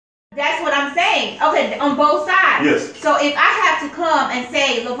That's what I'm saying. Okay, on both sides. Yes. So if I have to come and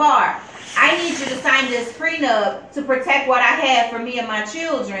say, LeVar, I need you to sign this prenup to protect what I have for me and my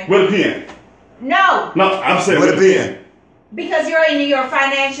children. With a pen. No. No, I'm saying with a pen. Because you're in your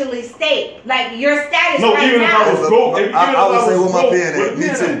financially state, like your status no, right even now. If I was broke, I would say with my pen at. Me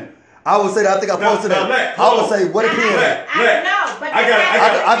too. I would say that. I think I posted that. I would say what a pen. I know, but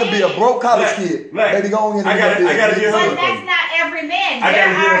I could be a broke college kid. Maybe go on in I gotta get But that's not every man.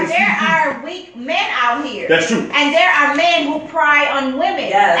 There are weak men out here. That's true. And there are men who pry on women.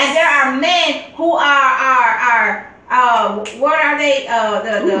 Yes. And there are men who are what are they? Not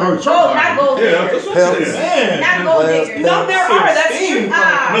gold diggers. Not gold diggers. No, there are. That's true. No,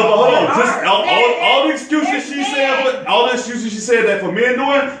 but hold on. Just all the excuses she said, all the excuses she said that for men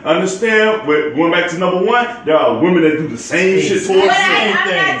doing, understand, going back to number one, there are women that do the same shit towards But I'm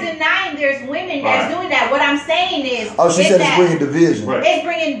not denying there's women that's doing that. What I'm saying is, she said it's bringing division. Right. It's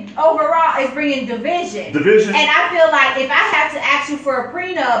bringing division. Division. And I feel like if I have to ask you for a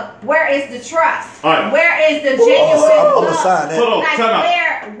prenup, where is the trust? All right. Where is the genuine I'm love? gonna sign that. Hold on, Like time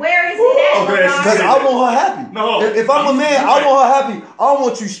out. where is it at? Okay, Because I want her happy. No, if I'm a man, I want her happy. I don't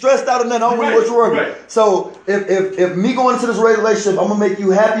want you stressed out or nothing. I don't want you working. Right. So if me going into this relationship, I'm gonna make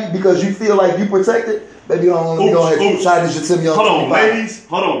you happy because you feel like you protected. Baby, I don't want to go ahead and try this shit to me on 25. Ladies.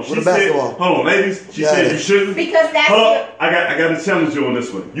 Hold on. She said, hold on, ladies. She said you shouldn't. Because that's I got to challenge you on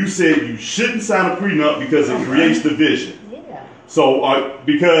this one. You said you shouldn't sign a prenup because it creates division. Yeah. So,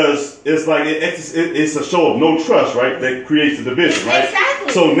 because it's like it's a show of no trust, right? That creates the division, right?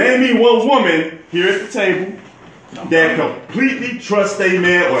 Exactly. So, name me one woman here at the table that completely trusts a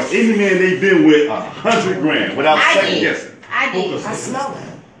man or any man they've been with $100,000 without second guessing. I did. I smell it.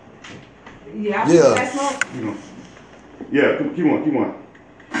 Yeah. Yeah. Keep on.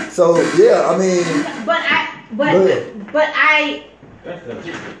 So yeah, I mean. But I.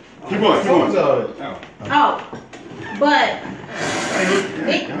 Keep on. Oh. But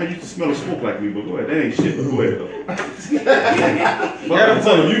I used to smell a smoke like me, but go ahead. That ain't shit. Go ahead though. I'm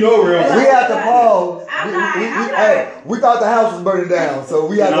telling you, we had to pause. We thought the house was burning down, so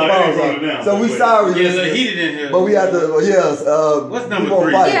we had to pause. So we sorry. Yeah, the heated in here. But we had to. What's number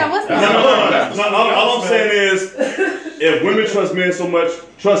 3? Yeah, what's number 3? No. All I'm saying is, if women trust men so much,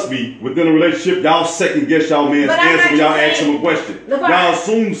 trust me, within a relationship, y'all second guess y'all man's answer when y'all ask him a question. Y'all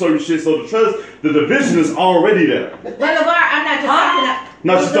assume certain shit, so the division is already there. But LeVar, I'm not just talking about.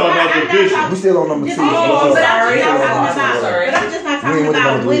 No, she's talking about division. We still on number 2. But I'm just not talking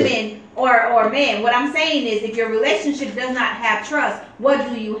about women or men. What I'm saying is, if your relationship does not have trust, what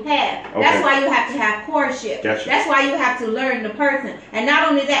do you have? Okay. That's why you have to have courtship. Gotcha. That's why you have to learn the person. And not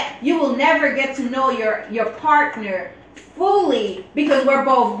only that, you will never get to know your partner fully because we're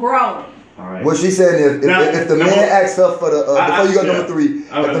both growing. Right. What she's saying is, if the man asks her for the before you go number 3,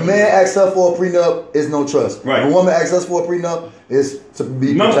 if the man asks her for a prenup, it's no trust. Right. If a woman asks us for a prenup, it's to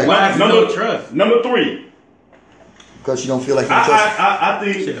be protected. No trust. Number 3. Because she don't feel like you trust. I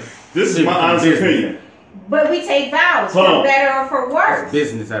think this is my honest opinion. But we take vows for better or for worse.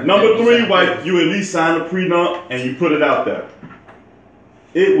 Business. Number 3, wife, you at least sign a prenup and you put it out there.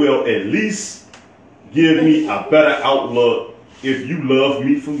 It will at least give me a better outlook if you love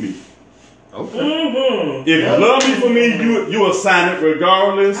me for me. Okay. Mm-hmm. If you love me for me, you will sign it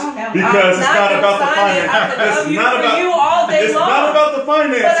regardless because it's not about the finances. It's not about the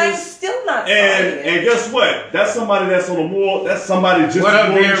finances. But I'm still not signing it. And guess what? That's somebody that's on the more. That's somebody just what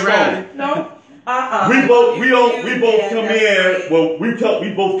up, as strong. No. We both come in. Well, we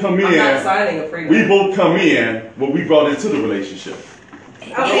both come in. I'm not signing a prenup. We both come in what we brought into the relationship.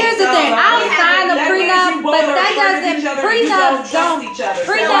 Here's the thing. I'll sign a prenup, but that doesn't. Prenups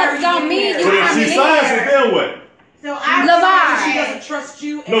don't mean you But if have she to signs it, then what? So she doesn't trust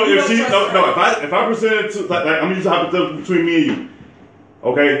you. If I present it to like I'm using hypothetical between me and you,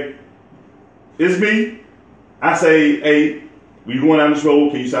 okay, it's me. I say, hey, we going down this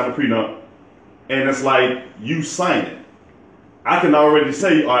road. Can you sign a prenup? And it's like you sign it. I can already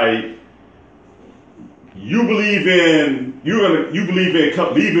say, all right, you believe in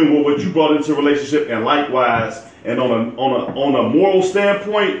leaving with what you brought into a relationship, and likewise, and on a moral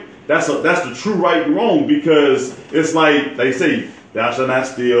standpoint, that's the true right and wrong, because it's like they say, thou shalt not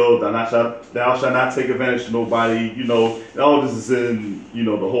steal, thou shalt not take advantage of nobody. You know, all this is in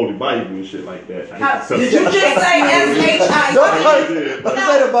the Holy Bible and shit like that. Did you just say S-H-I? Don't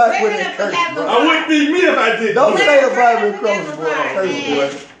say the Bible with it. I wouldn't be me if I did. Don't say the Bible with curses,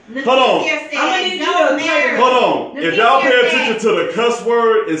 boy. Hold on. Hold on. If y'all pay attention to the cuss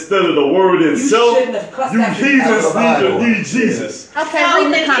word instead of the word itself, you heathens need Jesus. Okay, so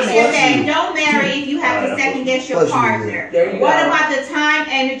read the comments. Said, don't marry if you have to second guess your partner. What about the time,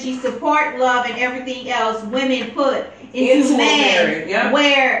 energy, support, love, and everything else women put into man? Yeah.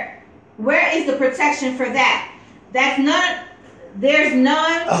 Where is the protection for that? That's none. There's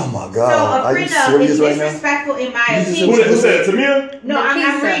none. Oh my God! So a prenup is disrespectful in my opinion. Who said Tamia? No,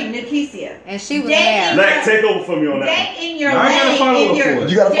 I'm reading Nakesia. And she was married. Like, take over from me on that. Date in your lane.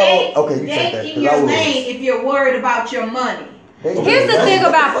 You gotta follow. Okay, you take that. Date in your lane if you're worried about your money. Here's the thing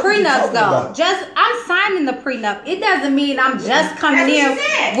about prenups, though. I'm signing the prenup. It doesn't mean I'm just coming in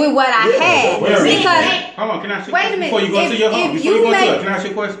with what I had. Because hold on, can I ask you wait a minute. Before you go to your home, before you go to it, can I ask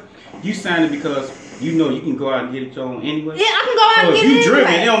you a question? You signed it because you know you can go out and get it your own anyway. Yeah, I can go out and get it anyway. So if you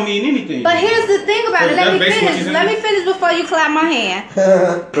driven, it don't mean anything. But here's the thing about it. Let me finish before you clap my hand.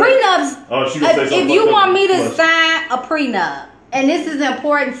 Prenups. If you want me to sign a prenup, and this is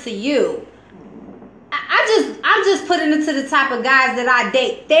important to you, I'm just putting it to the type of guys that I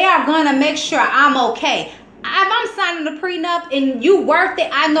date. They are gonna make sure I'm okay. If I'm signing a prenup and you worth it,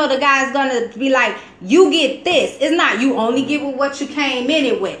 I know the guy's gonna be like, you get this. It's not you only get with what you came in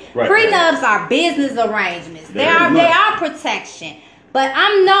it with. Right, prenups are business arrangements. They are protection. But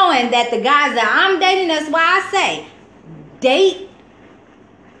I'm knowing that the guys that I'm dating, that's why I say date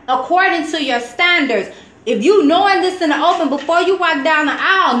according to your standards. If you knowing this in the open before you walk down the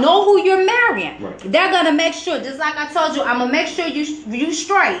aisle, know who you're marrying. Right. They're gonna make sure, just like I told you, I'm gonna make sure you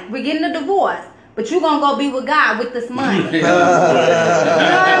straight. We're getting a divorce. But you gonna go be with God with this money. You know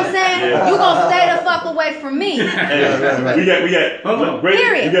what I'm saying? Yeah. You gonna stay the fuck away from me. We got.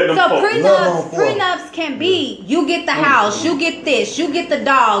 Period. So prenups can be: you get the house, you get this, you get the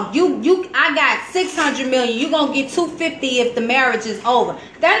dog. I got $600 million. You gonna get $250 if the marriage is over.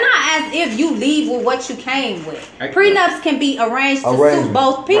 They're not as if you leave with what you came with. Prenups can be arranged to suit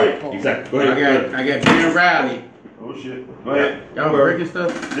both people. Right. Exactly. I got Ben Riley. Oh shit. Go ahead. Y'all breaking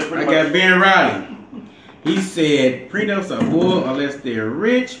stuff? I got Ben Riley. He said prenups are bull unless they're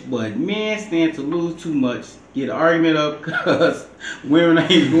rich, but men stand to lose too much. Get an argument up because women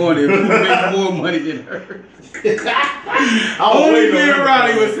ain't going there who make more money than her. Only Ben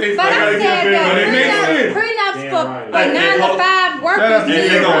Riley would say but I said that prenups for 9 to 5 workers.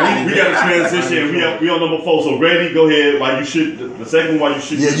 We got to transition. We on number 4. So ready? Go ahead. Why you should? The second why you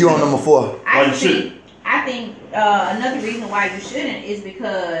should? Yeah, you on number 4. Why you should? I think another reason why you shouldn't is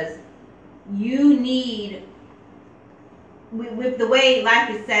because you need, with the way life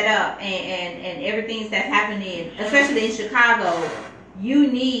is set up and everything that's happening, especially in Chicago, you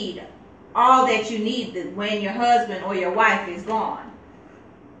need all that you need when your husband or your wife is gone.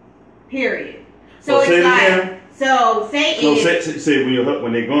 Period. So it's like, say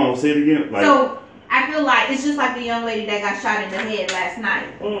when they're gone. Say it again. Like, so I feel like it's just like the young lady that got shot in the head last night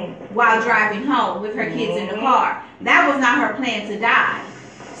while driving home with her kids in the car. That was not her plan to die.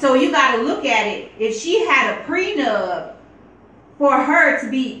 So you got to look at it. If she had a prenup for her to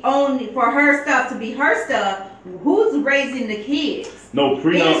be only for her stuff to be her stuff, who's raising the kids? No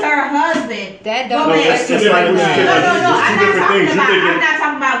prenup. It's her husband. That don't. No, that's just like I'm not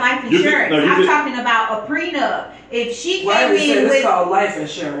talking about life insurance. I'm talking about a prenup. If she came in with, it's called life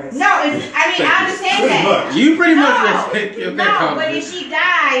insurance. No, I understand that. You pretty much respect your but if she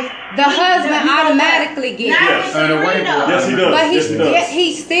dies, the husband automatically gets it. Yes, he does. But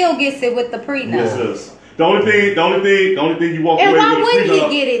he still gets it with the prenup. Yes, he does. The only thing you walk away with. And why wouldn't he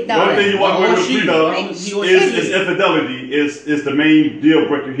get it though? The only thing you walk away with prenup is infidelity. Is the main deal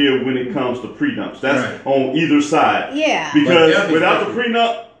breaker here when it comes to prenups. That's on either side. Yeah. Because without the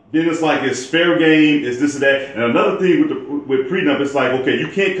prenup, then it's like it's fair game. It's this and that. And another thing with prenup, it's like, okay, you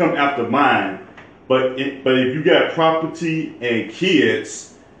can't come after mine, but if you got property and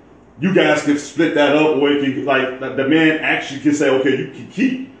kids, you guys can split that up, or it can, like the man actually can say, okay, you can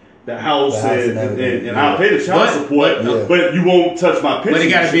keep the house and I'll pay the child support, but you won't touch my pension. But it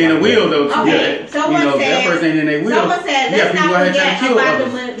got to be in a will though. Okay, someone said that person ain't in their will. Someone said let's not forget about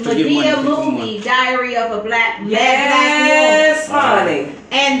the Madea movie, Diary of a Black Woman. Yes, honey.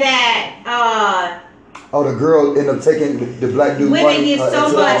 And that the girl ended up taking the black dude. Women get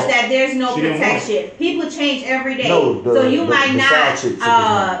so much that there's no protection. People change every day. So you might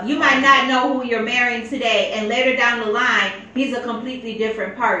not know who you're marrying today, and later down the line, he's a completely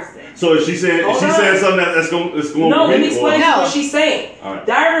different person. So is she saying something that's going No, let me explain what she's saying. Right.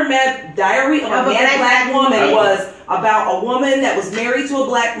 Diary of a Black Woman was about a woman that was married to a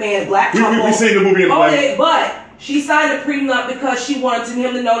black man, black couple. We've seen the movie in the black. But She signed a prenup because she wanted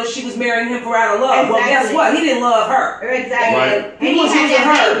him to know that she was marrying him for out of love. Exactly. Well, guess what? He didn't love her. Exactly. Right. He was had using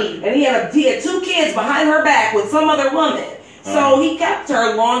that her, baby. and he had 2 kids behind her back with some other woman. So he kept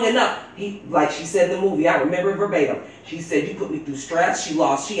her long enough. He, like she said in the movie, I remember verbatim. She said, "You put me through stress."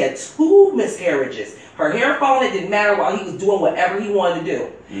 She had 2 miscarriages. Her hair falling, it didn't matter while he was doing whatever he wanted to do.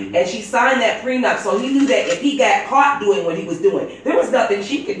 Mm-hmm. And she signed that prenup, so he knew that if he got caught doing what he was doing, there was nothing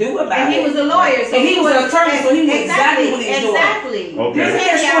she could do about it. And he was a lawyer, so and he was an attorney, so he knew exactly what he was doing. Exactly. Okay.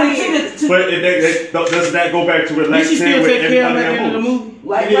 But does that go back to relaxing with everybody that moves?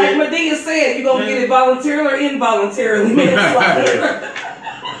 Like Madea said, you're going to get it voluntarily or involuntarily.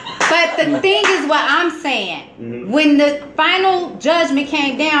 But the thing is what I'm saying. When the final judgment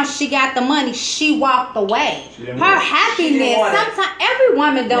came down, she got the money. She walked away. Her happiness, sometimes every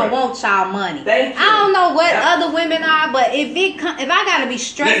woman don't want child money. I don't know what other women are, but if I got to be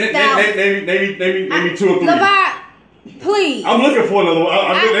stressed out. Maybe 2 or 3. LeVar, please. I'm looking for another one.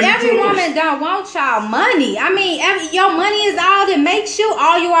 Every woman don't want child money. I mean, your money is all that makes you.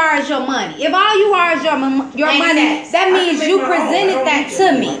 All you are is your money. If all you are is your money, that means you presented that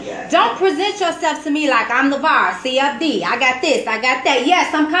to me. Don't present yourself to me like I'm LeVar, CFD. I got this, I got that.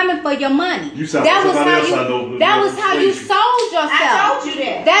 Yes, I'm coming for your money. That was how you sold yourself. I told you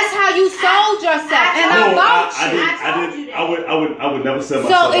that. That's how you sold yourself, and I bought you. I would never sell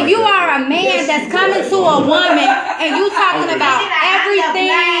myself. So if you are a man that's coming to a woman and you talking about everything,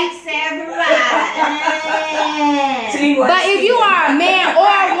 but if you are a man or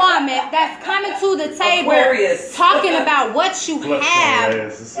a woman that's coming to the table talking about what you have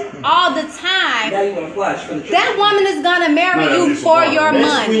all the time, that woman is gonna marry you for your money.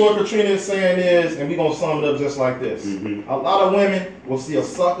 Basically, what Katrina is saying is, and we're gonna sum it up just like this: a lot of women will see a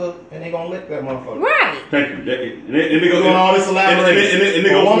sucker and they gonna lick that motherfucker. Right. Thank you. And they go doing all this elaboration.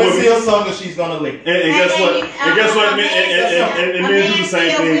 And a woman see a sucker, she's gonna lick. And guess what? And guess what? And men do the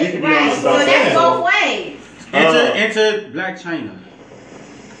same thing. You can be honest about that. So that's both ways. Enter Black China.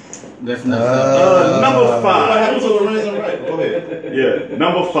 That's not number 5. What happened to Lorenzo Wright? Go ahead. Yeah,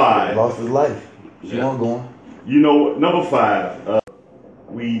 number 5. Lost his life. Keep on going. You know, number 5.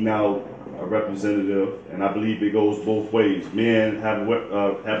 We now a representative, and I believe it goes both ways. Men have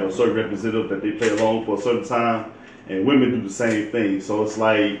a certain representative that they play along for a certain time, and women do the same thing. So it's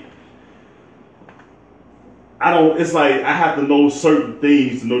like I have to know certain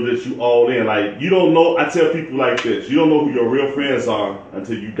things to know that you all in. Like, you don't know, I tell people like this, you don't know who your real friends are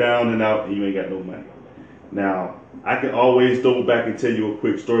until you down and out and you ain't got no money. Now, I can always double back and tell you a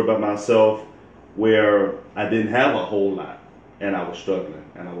quick story about myself where I didn't have a whole lot and I was struggling,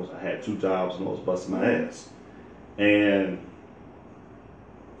 and I had 2 jobs and I was busting my ass. And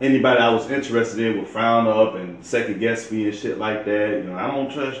anybody I was interested in would frown up and second guess me and shit like that. You know, I don't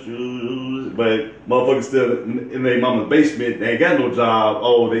trust you. But motherfuckers still in their mama's basement, they ain't got no job.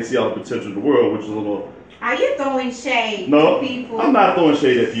 Oh, they see all the potential in the world, which is a little. Are you throwing shade to people? I'm not throwing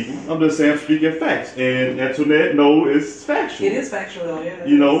shade at people. I'm just saying I'm speaking facts. And Antoinette, no, it's factual. It is factual though, yeah.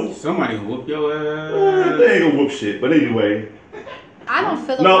 You know? Somebody whoop your ass. They ain't gonna whoop shit. But anyway. I don't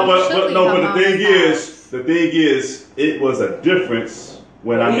feel but the thing is, it was a difference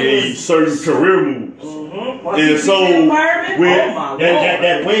when I made certain career moves. And so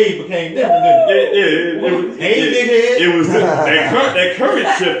that wave became different. It was that current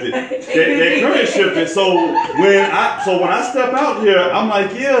shifted. That current shifted. So when I step out here, I'm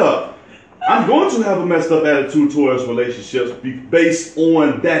like, yeah, I'm going to have a messed up attitude towards relationships based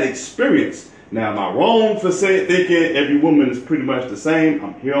on that experience. Now, am I wrong for thinking every woman is pretty much the same?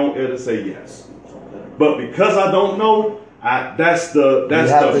 I'm here on air to say yes. But because I don't know, that's the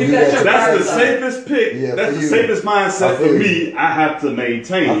safest pick. Yeah, that's the safest mindset for me. I have to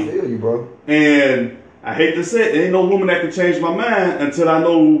maintain. I feel you, bro. And I hate to say it, there ain't no woman that can change my mind until I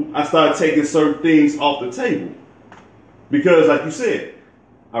know I start taking certain things off the table. Because, like you said,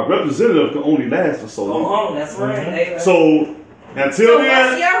 a representative can only last for so long. That's right. So until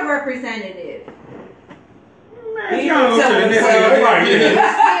then, what's your representative? Man, y'all go to the next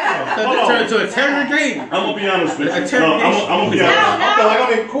turn to a terrorgate. I'm gonna be honest with you. I'm gonna be honest. I feel like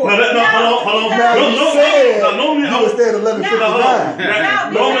I'm in court. Hold on. Normally I would stay at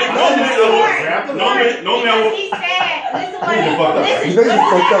 11:59. Normally I would. He said, listen what You know you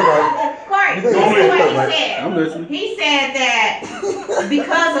fucked up, right? Corey, listen what he said. I'm listening. He said that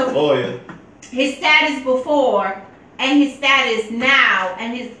because of his status before and his status now,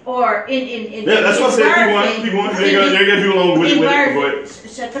 and his in that's what I said. Keep going. They got people along with it.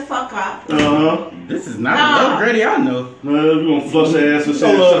 Shut the fuck up. This is not Love Grady, I know. We're gonna flush their ass and shit.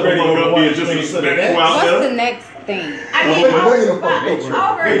 Shut the fuck up here just to set What's the next thing? I mean,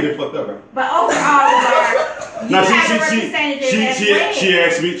 but overall, No, she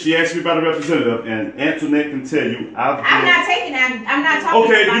asked me about a representative, and Antoinette can tell you. I'm not taking that. I'm not talking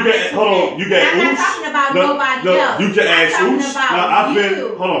okay, about. Okay, hold on. You got. I'm not talking about nobody else. You can ask Oops. I've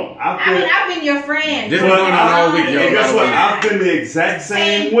been your friend. This one all week, and guess what? I've been the exact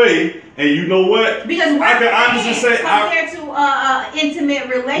same way. And you know what? Because I can honestly say compared to intimate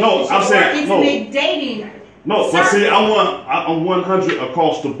relationship intimate dating. No, but see, I'm 100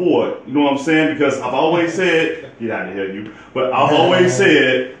 across the board. You know what I'm saying? Because I've always said, get out of here, you. But I've always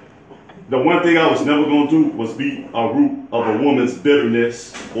said the one thing I was never going to do was be a root of a woman's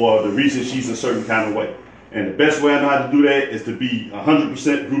bitterness or the reason she's a certain kind of way. And the best way I know how to do that is to be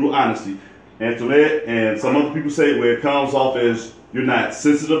 100% brutal honesty. And to that, and some other people say where it comes off as you're not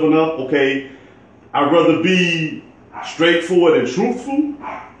sensitive enough. Okay, I'd rather be straightforward and truthful,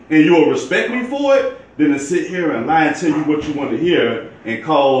 and you'll respect me for it, than to sit here and lie and tell you what you want to hear and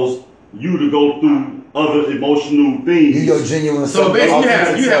cause you to go through other emotional things. You your genuine. So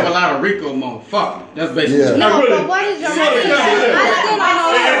basically, you have a lot of Rico motherfucker. That's basically. Yeah. No, really, but what is your hold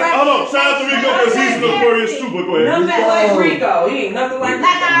on, shout out to Rico because he's notorious too. But go ahead. Nothing like Rico. He ain't nothing like Rico.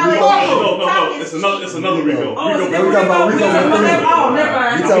 No. It's another Rico. Oh, Rico. never mind. You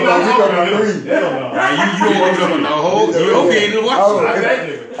talking about Rico number 3? You don't know the whole. You okay to watch?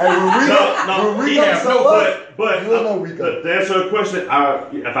 But to answer your question,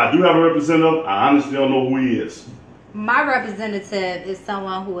 if I do have a representative, I honestly don't know who he is. My representative is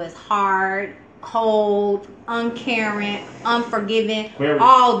someone who is hard, cold, uncaring, unforgiving,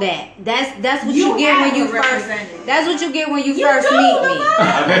 all that. That's what you get when you first. That's what you get when you first meet me.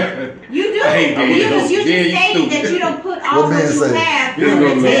 You do. You just stated that you don't put all what you have.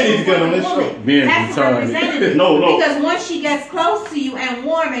 That's a representative. No. Because once she gets close to you and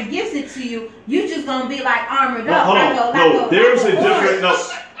warm and gives it to you, you just gonna be like armored up. There's a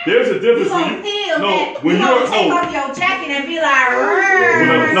difference. There's a difference when you're take off your jacket and be like,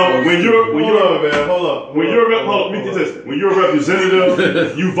 when you're a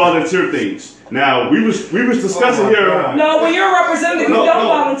representative, you volunteer things. Now we was discussing here. No, when you're a representative, you don't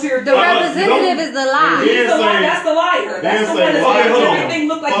volunteer. The representative is the lie. He's the lie. That's the liar. That's the one that makes everything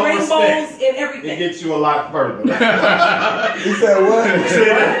look like rainbows and everything. It gets you a lot further. He said what? He said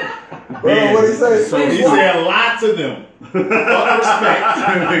that. Bro, what he say? So he said lie to them.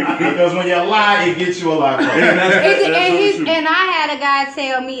 Respect. Because when you lie, it gets you a lot further. And I had a guy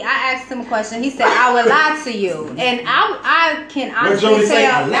tell me, I asked him a question. He said, I would lie to you. And I can honestly Jody say,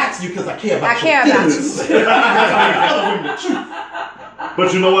 I lie to you because I care about you.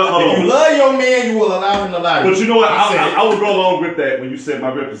 But you know what? If you love your man, you will allow him to lie to you. But you know what? I would go along with that when you said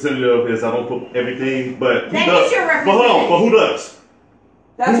my representative is I don't put everything, but who does? But hold on, but who does?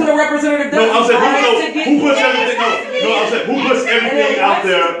 That's what a representative does. No, I'm saying who puts everything. No, I'm saying who puts everything out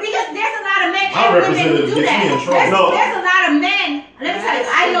there. Because there's a lot of men and women who do that. There's a lot of men. Let me tell you,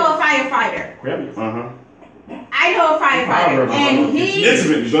 I know a firefighter. I know a firefighter, and he.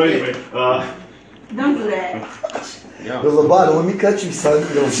 Don't do that. The Lovato, let me cut you, son.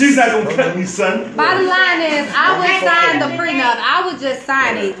 She's not gonna cut me, son. Bottom line is, I would sign the prenup. I would just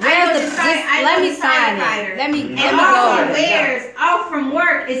sign it. Let me sign it. Let me go. Wears off from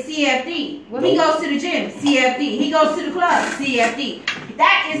work is CFD. When he goes to the gym, CFD. He goes to the club, CFD.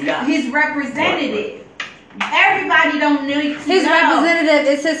 That is his representative. Everybody don't need to his representative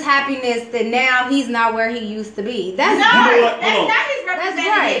is his happiness that now he's not where he used to be. That's not his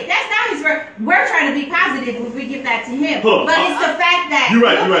representative. That's not his we're trying to be positive if we give that to him. But it's the fact that you're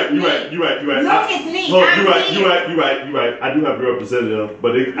right. Look at me. You're right. I do have a representative,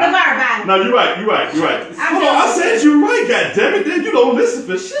 but no, you're right. Hold on, I said you're right. God damn it, then you don't listen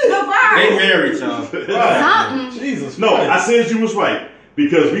for shit. They married, y'all. Jesus. No, I said you was right.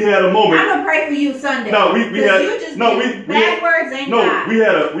 Because we had a moment. I'm gonna pray for you Sunday. No, we had bad words ain't God. we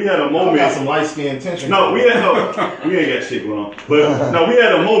had a moment. Got some light skin tension. No, we ain't got shit going on. But no, we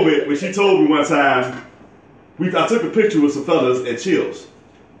had a moment when she told me one time. I took a picture with some fellas at Chills,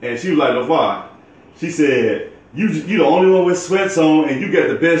 and she was like, "LeVar," she said, "You the only one with sweats on, and you get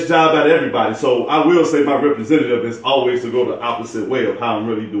the best job out of everybody." So I will say my representative is always to go the opposite way of how I'm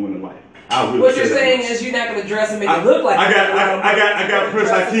really doing in life. What you're saying is you're not going to dress and make it look like I got Prince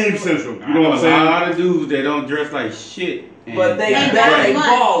Hakeem syndrome. You know what I'm saying? A lot of dudes they don't dress like shit, but they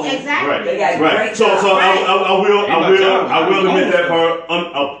ball. Exactly. They got great. So I will admit that part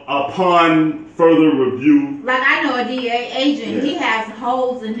upon further review. Like I know a DA agent. He has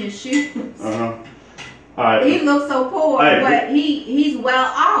holes in his shoes. All right. He looks so poor, but he's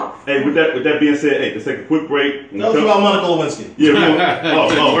well off. Hey, with that being said, let's take a quick break. Tell us about Monica Lewinsky.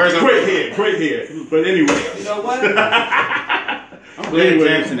 Yeah, great hair. But anyway. You know what? I'm glad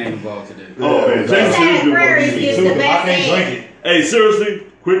Jackson ain't involved today. Oh man, Jason Aquarius gives the best egg. Hey, seriously,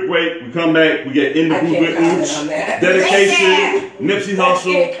 quick break. We come back. We get in the booth with Ooch. Dedication. Nipsey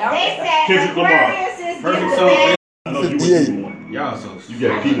Hussle. Kendrick Lamar. Perfect song. 58. Y'all so you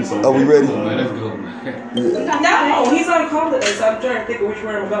got penis on. Are we ready? Man, let's go. No, he's on call today, so I'm trying to think of which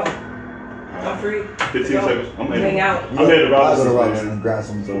way I'm going. I'm free. 15 seconds. I'm hang out. I'm headed to Robinson and grab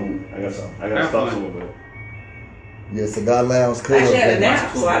some. So I got to stop somewhere. Yeah, Cigar Lounge. I actually had a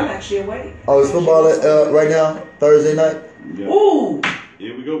nap, so I'm actually awake. Oh, it's football right now, Thursday night. Yeah. Ooh.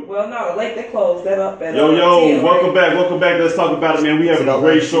 Here we go. Well, no, late they closed that up at. Yo, 10, welcome right? back. Let's talk about it, man. We having a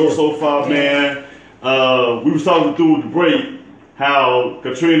great show so far, man. We was talking through the break how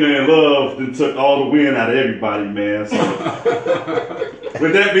Katrina and Love then took all the wind out of everybody, man. So,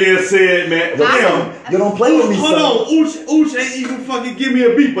 with that being said, man, you don't play with me, son. Hold on, Ooch ain't even fucking give me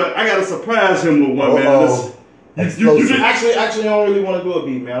a beat, but I gotta surprise him with one, man. Actually, I don't really want to do a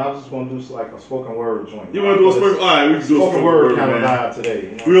beat, man. I was just gonna do like a spoken word joint. You want to do a spoken? All right, we can do a spoken word kind of man. vibe today.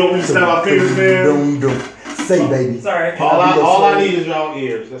 You know? We just have our fingers, man. Say, baby. Sorry. All I need is y'all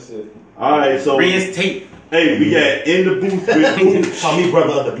ears. That's it. All right, so Rinse tape. Hey, we got in the booth with Ooch. Call me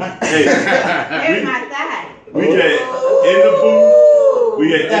brother of the night. Hey, There's my thigh. we got in the booth. We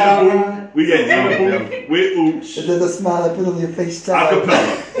got in the booth with Ooch. And then the smile I put on your face, child.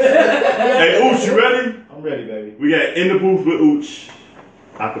 Acapella. Hey, Ooch, you ready? I'm ready, baby. We got in the booth with Ooch.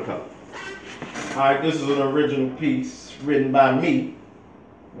 Acapella. Alright, this is an original piece written by me.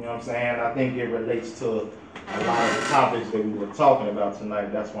 You know what I'm saying? I think it relates to a lot of the topics that we were talking about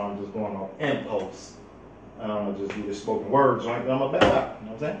tonight. That's why I'm just going off impulse. I'm gonna just do this spoken word joint that I'm about. You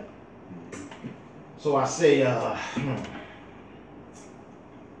know what I'm saying? So I say, let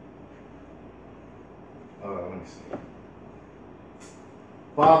me see.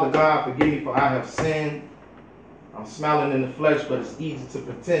 Father God, forgive me for I have sinned. I'm smiling in the flesh, but it's easy to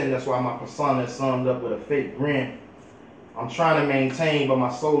pretend. That's why my persona is summed up with a fake grin. I'm trying to maintain, but my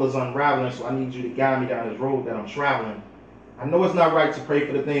soul is unraveling, so I need you to guide me down this road that I'm traveling. I know it's not right to pray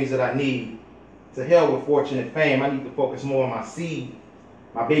for the things that I need. To hell with fortune and fame, I need to focus more on my seed.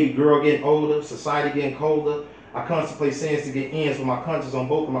 My baby girl getting older, society getting colder. I contemplate sins to get ends with my conscience on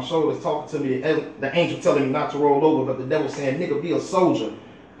both of my shoulders, talking to me, the angel telling me not to roll over, but the devil saying, nigga, be a soldier.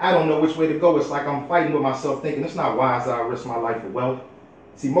 I don't know which way to go. It's like I'm fighting with myself, thinking it's not wise that I risk my life for wealth.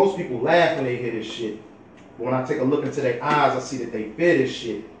 See, most people laugh when they hear this shit. But when I take a look into their eyes, I see that they fear this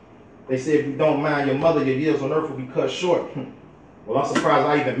shit. They say if you don't mind your mother, your years on earth will be cut short. Well, I'm surprised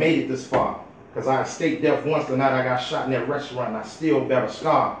I even made it this far. Because I escaped death once the night I got shot in that restaurant and I still bear a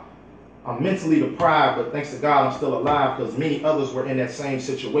scar. I'm mentally deprived, but thanks to God I'm still alive because many others were in that same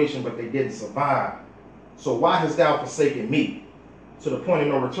situation, but they didn't survive. So why has thou forsaken me? To the point of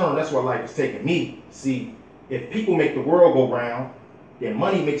no return, that's where life is taking me. See, if people make the world go round, then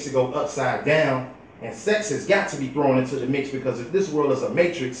money makes it go upside down, and sex has got to be thrown into the mix because if this world is a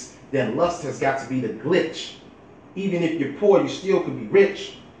matrix, then lust has got to be the glitch. Even if you're poor, you still could be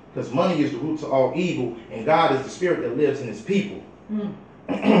rich. Because money is the root to all evil, and God is the spirit that lives in his people.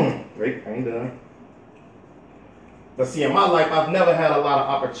 Wait, I ain't done. But see, in my life, I've never had a lot of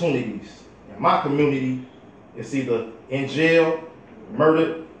opportunities. In my community, it's either in jail,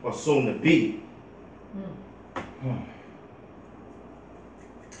 murdered, or soon to be.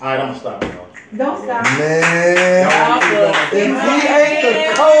 All right, I'm going to stop, y'all. Don't stop. Man. If he ain't the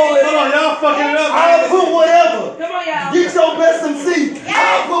coldest. Hold on, y'all fucking it up. I'll put whatever. Come on, y'all. Get your best MC.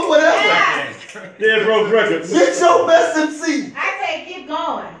 I'll put whatever. Dead Broke Records. Get your best MC. I say keep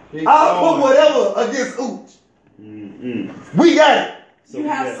going. I'll put whatever against Ooch. We got it. You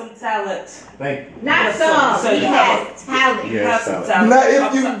have some talent. Thank you. Not some. He has talent. You have some talent. Now,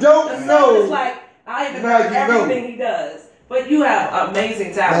 if you don't know. It's like, I even heard everything he does. But you have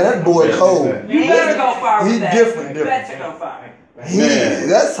amazing talent. Man, that boy cold. You better go far with that. He different. You better go far.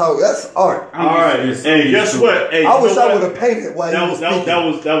 That's art. All right, hey, guess what? Hey, I wish I would have painted while he was speaking.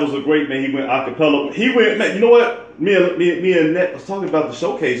 That was a great man. He went acapella. He went, man. You know what? Me and Nat was talking about the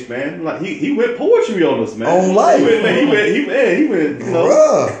showcase, man. Like he went poetry on us, man. On life. He went. You know.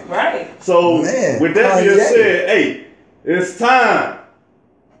 Bruh. Right. So man, with that being said, hey, it's time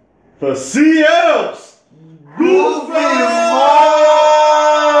for CL's Goofy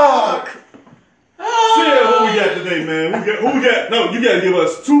Mark. CL, who we got today, man? Who we got? No, you gotta give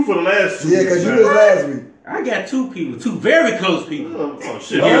us two for the last 2 weeks. Yeah, because you did last week. I got two people, two very close people. Oh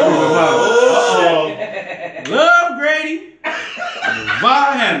shit! Love Grady and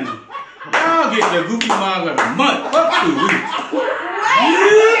Bob Hammond. Y'all get the Goofy Mom of the month. Fuck 2 weeks.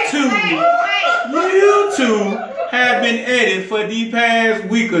 You two have been edited for the past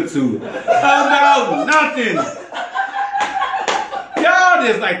week or two about nothing. Y'all y'all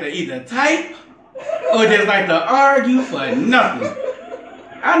just like to either type or just like to argue for nothing.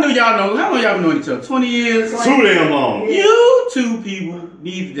 I know y'all know. How long y'all been knowing each other? 20 years? Too damn long. You two people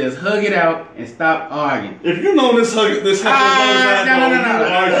need to just hug it out and stop arguing. If you know this hug as long as I know,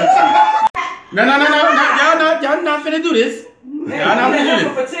 Y'all not finna do this. Y'all not finna do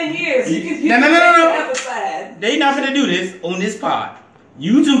this. For 10 years. No. They not finna do this on this pod.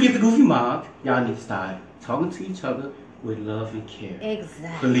 You two get the goofy mom. Y'all need to start talking to each other with love and care.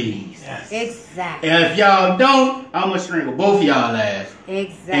 Exactly. Please. Yes. Exactly. And if y'all don't, I'm gonna strangle both of y'all ass.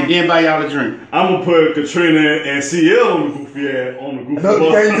 Exactly. And then buy y'all a drink. I'm gonna put Katrina and CL on the goofy ass, on the goofy No,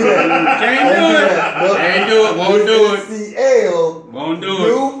 bus. can't do that. Can't do it. Won't do it. CL. Won't do it.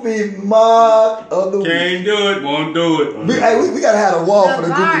 Goofy mob of the week. Can't do it. Won't do it. We gotta have a wall for the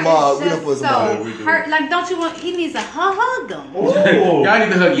goofy mob. We don't put somebody. Hurt. Like, don't you want? He needs a hug him. Y'all need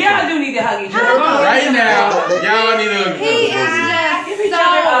to hug each other. Y'all do need to hug each other. Right now, y'all need to hug each other. He is just Give each other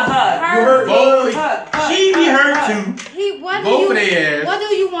a hug. hurt. Both. She be hurt too. What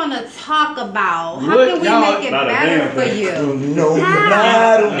do you want to talk about? How can we make it better for you? No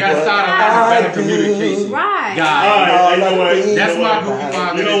matter You gotta start a better communication. Right. God. Alright, you know what? That's my goofy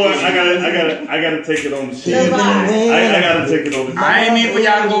mom. You know what? I gotta take it on the chin. I gotta take it on the chin. I ain't mean for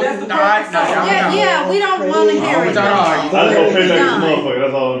y'all to go. Yeah, we don't want to hear it. I just gonna pay back this motherfucker.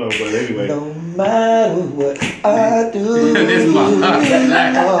 That's all I know. But anyway. No matter what I do, This is my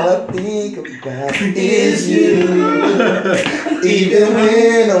all I think about is you. Even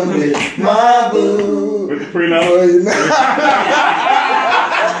when I'm with my boo. With the prenup.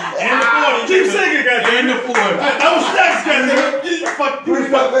 Keep singing, goddamn. In the 40. I was next, goddamn. You fuck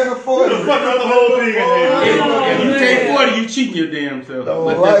Prenup in the 40. You fucked up the whole thing, goddamn. If you take 40, you cheating your damn self.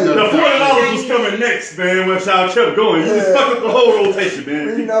 Right. The $40 was coming next, man, once y'all kept going. You just fucked up the whole rotation, man.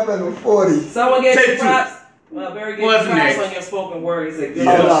 Prenup in the 40. Someone gave you Take props. Well, very good What's props next? on your spoken word. He said, good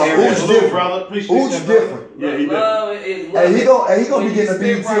Ooch different, brother. Appreciate Ooch that, different. Yeah, he did. Hey, he gonna be getting a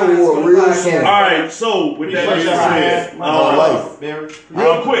BET award real soon. Alright, so with that being said,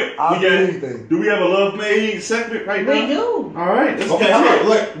 real quick, do we have a Love Made segment right now? We do. Alright, let's Okay, get it.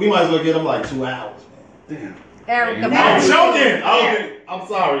 look, we might as well get them like 2 hours, man. Damn. Erica, I'm joking. I'm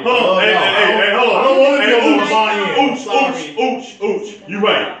sorry. Hold on, hey, hold on. I don't want to Hey, do it on Ooch. You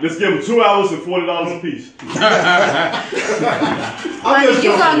right. Let's give them 2 hours and $40 a piece. Honey,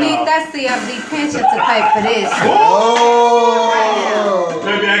 you gonna need that CFD pension to pay for this. Oh.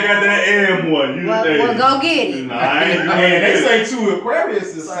 Maybe I got that AM one. Well, go get it. Nah, I ain't. Man, they say 2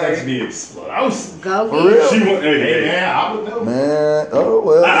 Aquarius is sexy explode. I was Go For get real? it. She went. hey Hey, man, I would know. Man, oh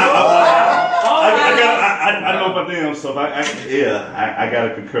well. I know about damn stuff. I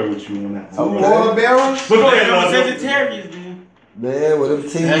gotta concur with you on that. Florida Barons? But go ahead, That's Love. Sagittarius, man. Man, what them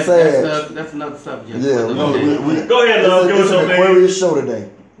team said. That's another subject. Yeah, we Go ahead, Love. Give us it's an something. Aquarius show today.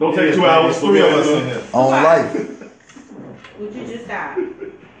 Don't take 2 hours. There's 3 of us in here. On life. Would you just stop?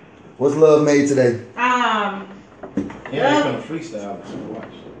 What's Love Made today? Yeah, they finna freestyle.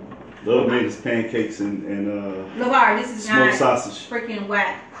 Watch. Love made his pancakes and LeVar, this is smoked not sausage. freaking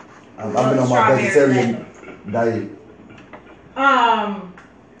whack. I've been on my vegetarian diet.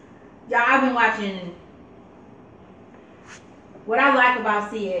 Yeah, I've been watching. What I like about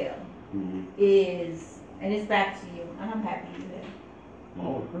CL is, and it's back to you, and I'm happy you're there.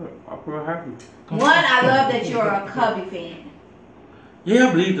 Oh, I'm pretty happy. One, I love that you're a Cubby fan. Yeah,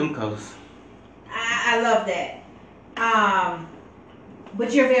 I believe them colors. I love that.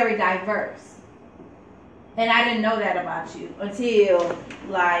 But you're very diverse. And I didn't know that about you until,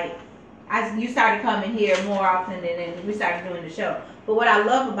 like, you started coming here more often and then we started doing the show. But what I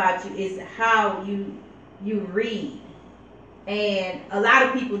love about you is how you read. And a lot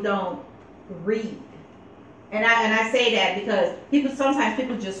of people don't read. And I say that because sometimes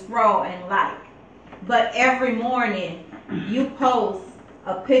people just scroll and like. But every morning you post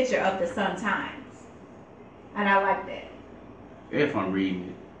a picture of the Sun-Times. And I like that. If I'm reading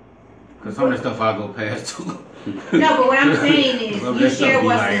it. Because some of the stuff I go past too. No, but what I'm saying is you share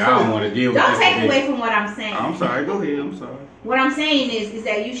what's like, the I don't truth. want to deal with Don't this take today. away from what I'm saying. I'm sorry, go ahead, I'm sorry. What I'm saying is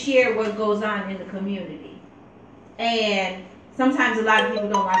that you share what goes on in the community. And sometimes a lot of people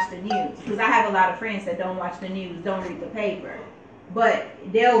don't watch the news. Because I have a lot of friends that don't watch the news, don't read the paper. But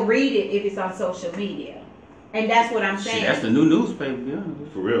they'll read it if it's on social media. And that's what I'm saying. Shit, that's the new newspaper, yeah.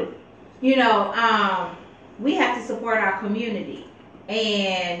 For real. You know, we have to support our community.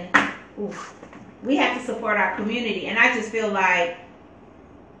 And we have to support our community. And I just feel like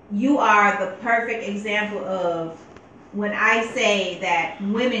you are the perfect example of when I say that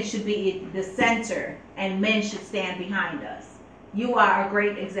women should be the center and men should stand behind us. You are a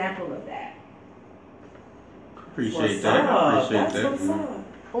great example of that. Appreciate that.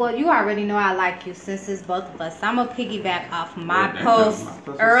 Well, you already know I like you since it's both of us. I'm going to piggyback off my post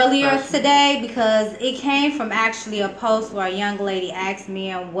earlier today because it came from actually a post where a young lady asked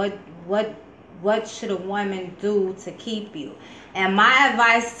me, what should a woman do to keep you? And my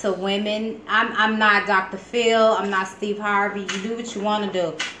advice to women, I'm not Dr. Phil, I'm not Steve Harvey. You do what you want to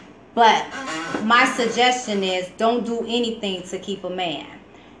do. But my suggestion is don't do anything to keep a man.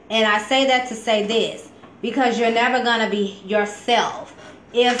 And I say that to say this, because you're never going to be yourself.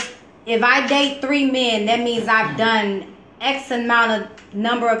 If I date 3 men, that means I've done X amount of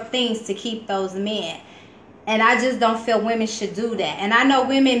number of things to keep those men. And I just don't feel women should do that. And I know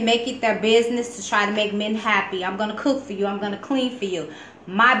women make it their business to try to make men happy. I'm going to cook for you. I'm going to clean for you.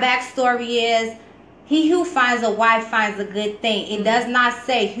 My backstory is, he who finds a wife finds a good thing. It does not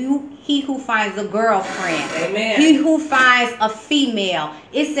say he who finds a girlfriend. Amen. He who finds a female.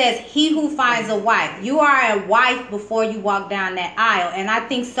 It says he who finds a wife. You are a wife before you walk down that aisle. And I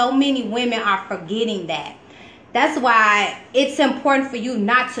think so many women are forgetting that. That's why it's important for you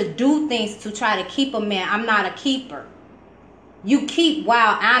not to do things to try to keep a man. I'm not a keeper. You keep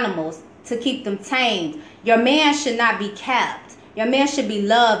wild animals to keep them tamed. Your man should not be kept. Your man should be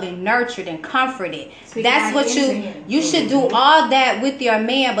loved and nurtured and comforted. That's what you should do all that with your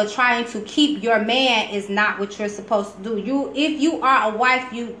man, but trying to keep your man is not what you're supposed to do. If you are a wife,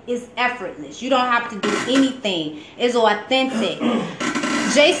 it's effortless. You don't have to do anything. It's authentic.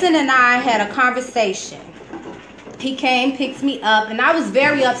 Jason and I had a conversation. He came, picked me up, and I was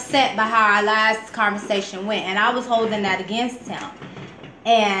very upset by how our last conversation went, and I was holding that against him.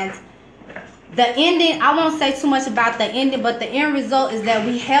 And the ending, I won't say too much about the ending, but the end result is that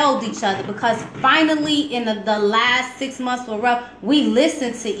we held each other because finally in the last 6 months were rough, we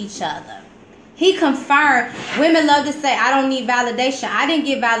listened to each other. He confirmed, women love to say, I don't need validation. I didn't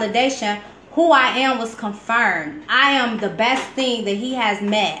get validation. Who I am was confirmed. I am the best thing that he has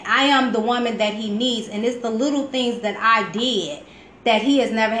met. I am the woman that he needs, and it's the little things that I did that he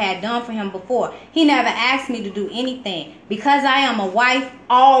has never had done for him before. He never asked me to do anything. Because I am a wife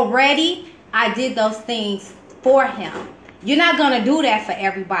already, I did those things for him. You're not going to do that for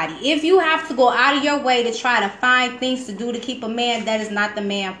everybody. If you have to go out of your way to try to find things to do to keep a man, that is not the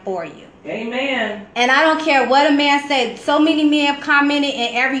man for you. Amen. And I don't care what a man said. So many men have commented,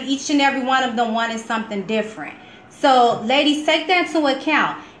 and each and every one of them wanted something different. So, ladies, take that into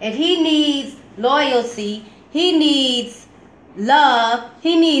account. If he needs loyalty, he needs love,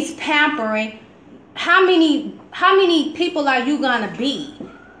 he needs pampering, how many people are you going to be?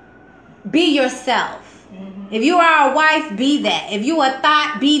 Be yourself. If you are a wife, be that. If you a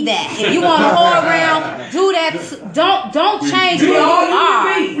thought, be that. If you want to whore around, do that. Don't change who you are.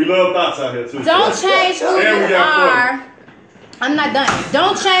 We love thoughts out here too. Don't change who you are. I'm not done.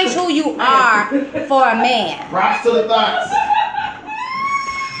 Don't change who you are for a man. Props to the thoughts.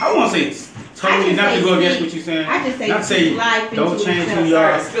 I won't say it's totally not to go against what you're saying. I just say not say don't change who you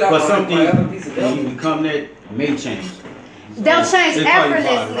are, but something when you become that may change. They'll change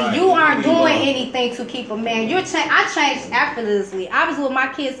effortlessly. You aren't doing anything to keep a man. I changed effortlessly. I was with my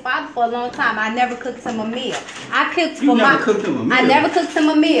kid's father for a long time. I never cooked him a meal. I never cooked him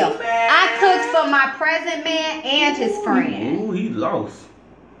a meal. I cooked for my present man and his friend. Ooh, he lost.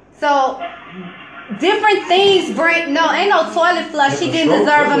 So different things bring. No, ain't no toilet flush. He didn't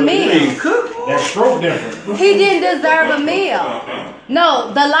deserve a meal. That stroke different. He didn't deserve a meal.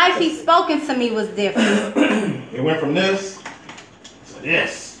 No, the life he's spoken to me was different. It went from this.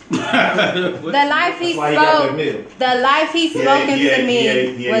 Yes. The life he spoken to me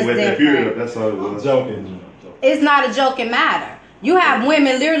was different. That's all it was. Joking. It's not a joking matter. You have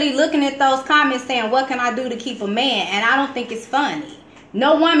women literally looking at those comments saying, what can I do to keep a man? And I don't think it's funny.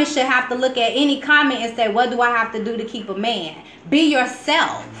 No woman should have to look at any comment and say, what do I have to do to keep a man? Be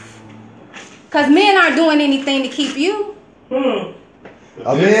yourself. Because men aren't doing anything to keep you. A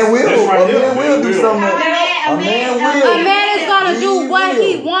man will do something. A man is going to do what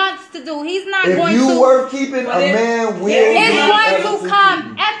he wants to do. He's not going to. If you worth keeping, a man will. It's going to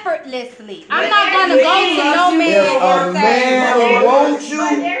come effortlessly. I'm not going to go to no man. If a man wants you,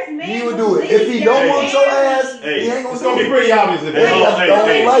 he will do it. If he don't want your ass, he ain't going to do it. It's pretty obvious that that's the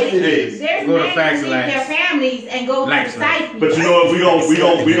whole life it is. There's men who leave their families and go to the site. But you know what? We gonna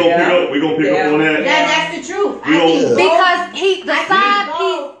pick up on that. That's the truth. Because the side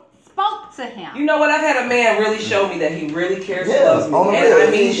piece spoke to to him. You know what? I've had a man really show me that he really cares and loves me. And I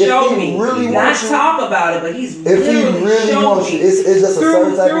mean, show me. Really Not talk about it, but he's if literally he really showed wants me. you, it's just a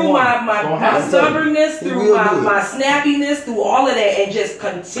certain type Through of my stubbornness, through my snappiness, through all of that, and just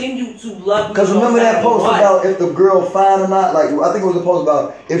continue to love me. Because remember that post about if the girl fine or not? Like, I think it was a post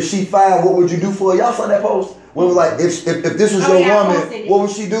about if she fine, what would you do for her? Y'all saw that post? Where it was like, if this was your woman, what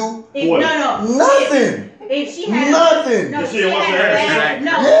would she do? Nothing. If she had nothing. If she had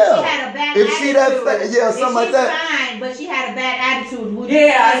a bad if she attitude. Something like that. Fine, but she had a bad attitude.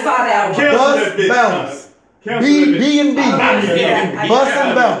 I saw that one. Bust, bounce. B and B. Bust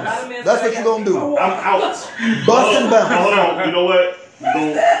and bounce. That's what you gonna do. I'm out. Bust and bounce. Hold on. You know what?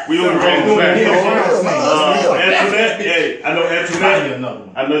 We don't Antoinette, hey, I know Antoinette.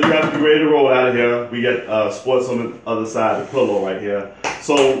 I know you have to be ready to roll out of here. We got sports on the other side of the pillow right here.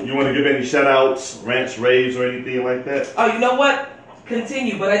 So you want to give any shout outs, rants, raves, or anything like that? Oh, you know what?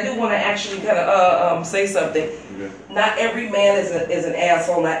 Continue, but I do want to actually kind of say something. Okay. Not every man is an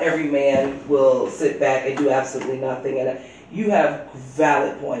asshole. Not every man will sit back and do absolutely nothing. And you have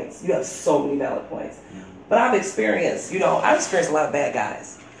valid points. You have so many valid points. But I've experienced a lot of bad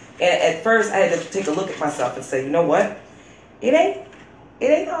guys. And at first I had to take a look at myself and say, you know what? It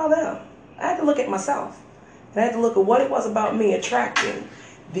ain't all them. I had to look at myself. And I had to look at what it was about me attracting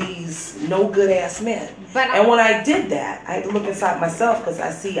these no good ass men. And when I did that, I had to look inside myself because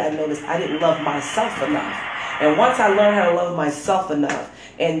I noticed I didn't love myself enough. And once I learned how to love myself enough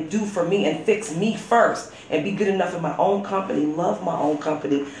and do for me and fix me first and be good enough in my own company, love my own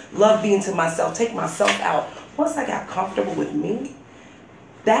company, love being to myself, take myself out. Once I got comfortable with me,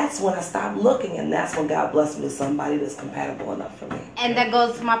 that's when I stopped looking, and that's when God blessed me with somebody that's compatible enough for me. And that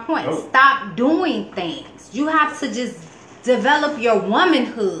goes to my point. Stop doing things. You have to just develop your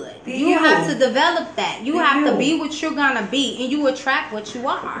womanhood. You have to develop that. You have to be what you're gonna be, and you attract what you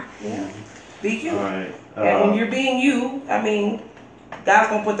are. Yeah. Be you. Right. And when you're being you, I mean, God's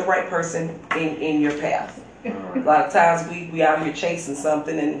gonna put the right person in your path. A lot of times we out here chasing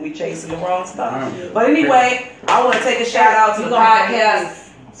something and we chasing the wrong stuff. But anyway, I want to take a shout out to the podcast.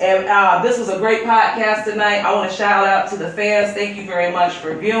 And this was a great podcast tonight. I want to shout out to the fans. Thank you very much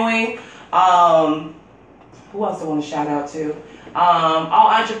for viewing. Who else I want to shout out to? All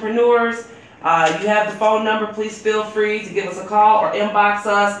entrepreneurs. You have the phone number. Please feel free to give us a call or inbox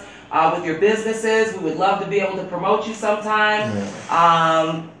us with your businesses. We would love to be able to promote you sometime.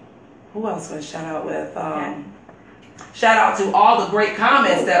 Who else can I shout out with? Shout out to all the great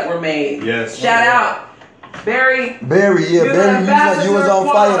comments that were made. Yes. Shout out, Barry. Barry, you was on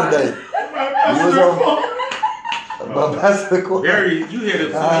fire today. You was on fire. Barry, you hit a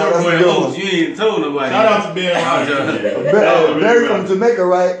you ain't told nobody. Shout out to Barry. Barry from Jamaica,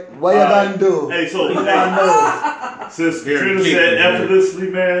 right? Why you got to do? Hey, so since Trina said effortlessly,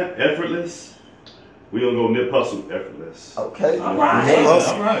 man, effortless, we gonna go nip hustle effortless. Okay. All right.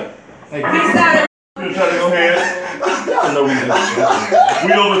 All right. Hey, try to go ahead. I know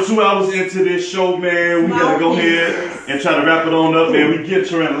we over 2 hours into this show, man. We gotta go ahead and try to wrap it on up, man. We get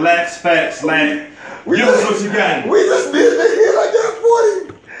to relax facts, like give us what you got. We just did it here. I got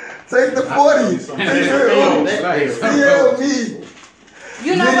 40. Take the 40. me.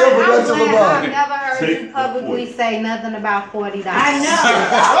 You know what? I've never heard you publicly say nothing about $40. I know.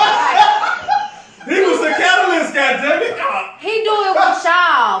 He was the catalyst, goddammit. He do it with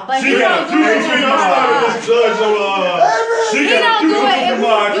y'all, but he don't do it with us. He don't do it.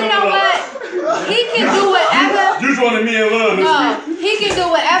 You know what? He can do whatever. You joining me in love. No, he can do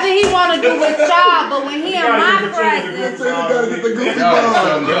whatever he want to do with y'all, but when he in my presence,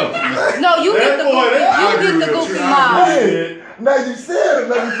 no, you get the goofy mom. Now you said it.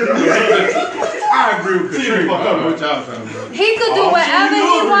 Let me finish. I agree with you. He could do whatever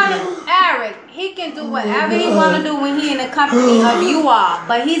he want to, Eric. He can do whatever he want to do when he in the company of you all,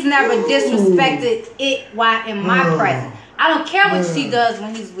 but he's never disrespected it while in my presence. I don't care what she does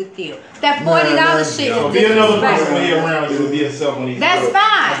when he's with you. That $40 shit is be another person disrespectful. be around you to be yourself when he's That's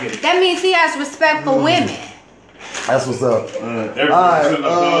fine. That means he has respect for women. That's what's up. But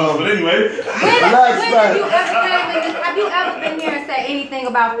anyway, have you ever been here and said anything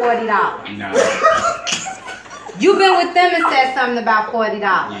about $40? No. You've been with them and said something about $40.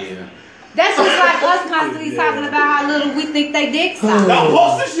 Yeah. That's just like us constantly talking about how little we think they dicks are. y'all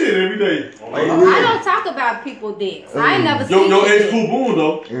post this shit every day. I don't talk about people dicks. I ain't never seen Yo, it. it's cool boom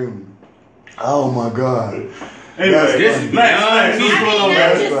though. Oh my God. Anyway, Lax, what's going on, I'm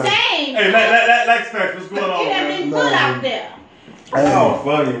man? just saying. Hey, Lax Facts, what's going on, It man? has been put out there. Oh,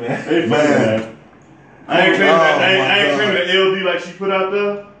 funny, man. Hey, man. I ain't claiming the LD like she put out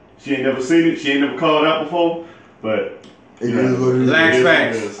there. She ain't never seen it. She ain't never called out before. But It is what it is. Relax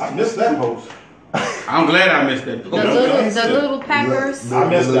facts. I missed that post. I'm glad I missed that post. The little Packers. I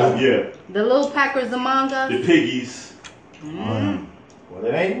missed that. Yeah. The little Packers among us. The piggies. Well,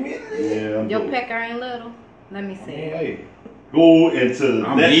 it ain't me. Yeah. Your pecker ain't little. Let me see. Hey. Go into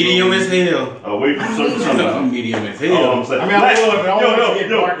I'm medium as hell. Away from certain I'm medium as hell. Oh, I'm saying. I mean,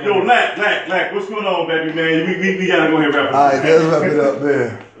 Yo, Lack, what's going on, baby, man? We gotta go ahead and wrap it up. All right, let's wrap it up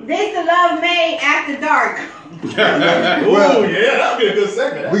there. This the Love Made After Dark. Oh yeah, that'd be a good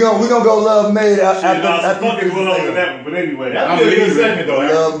segment. We gonna go Love Made after fucking going on with that one, but anyway. That'd be a good segment though.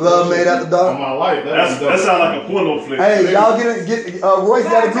 Love Made After On Dark. my life. That sounds like a porno flick. Hey, y'all get Royce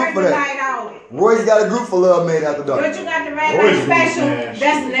got a group for that. Royce got a group for Love Made After Dark. But you got the red light special. That's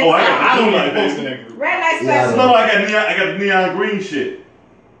the next Oh, I time. don't like that. Red light Yeah, special. No, I got the neon green shit.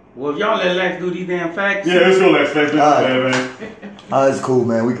 Well, if y'all let Lex do these damn facts. Yeah, let's go, Lex. Thanks, man. Oh, it's cool,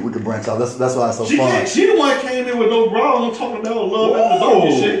 man. We could branch out. That's why it's so fun. She the one came in with no bra on talking about love after dark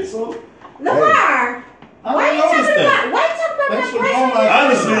and shit. So Lamar, why you talking about that?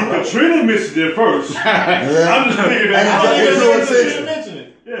 Honestly, Katrina missed it first. I'm just thinking that.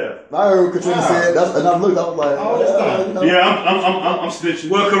 Yeah. I heard what Katrina said. And I looked. I was like, yeah, I'm snitching.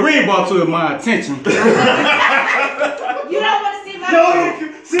 Well, Kareem brought to my attention. You don't want to see my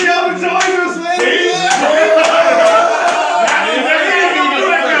See how the joiners, man.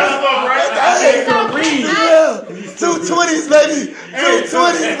 Two 20s, baby. 2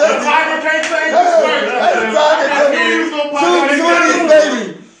 20s, baby. The tiger can't change the Two 20s, baby.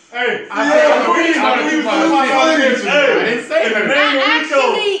 Hey, I didn't say that. Let's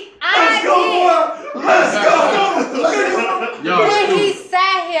go. When he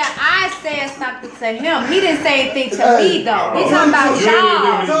sat here, I said something to him. He didn't say anything to me though. He talking about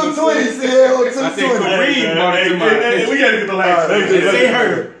y'all. 2 20s here. I said Kareem brought it to my attention. We gotta get the last thing. Say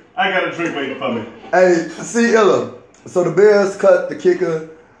her. I got a drink waiting for me. Hey, see, Illa. So the Bears cut the kicker.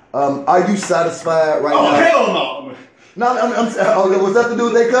 Are you satisfied right now? Oh, hell no. No, was that the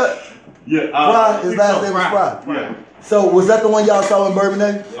dude they cut? Yeah. Fry? His last name was Fry. Yeah. So was that the one y'all saw in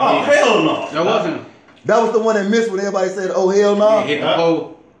Birmingham? Oh, hell no. That wasn't. That was the one that missed when everybody said, "Oh hell no." He hit the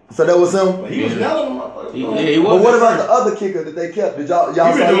pole. So that was him. He was yelling. He was. But what about the other kicker that they kept? Did y'all He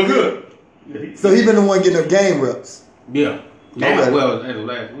saw been doing him? good. So he been the one getting the game reps. Yeah. Okay. Well, as of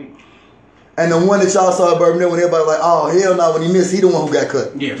last week. And the one that y'all saw at Birmingham when everybody was like, "Oh hell no," when he missed, he the one who got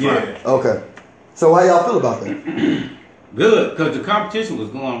cut. Yeah. Right. Okay. So how y'all feel about that? Good, because the competition was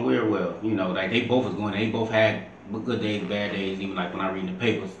going very well. You know, like they both was going. They both had good days, bad days. Even like when I read the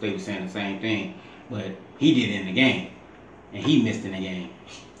papers, they were saying the same thing. But he did it in the game, and he missed in the game.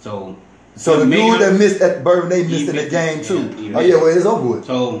 So the dude that missed at Birmingham, they missed in the game too. Oh yeah, well it's over with.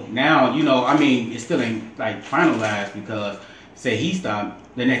 So now I mean, it still ain't like finalized because say he stopped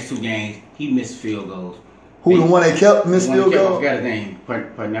the next 2 games, he missed field goals. Who the one they kept missed field goals? I forgot his name,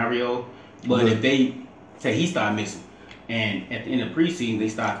 Pernario. But if they say he started missing, and at the end of preseason they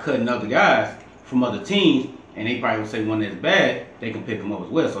start cutting other guys from other teams, and they probably would say one that's bad, they can pick him up as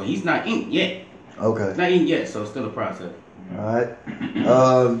well. So he's not inked yet. Okay. He's not inked yet, so it's still a process. All right.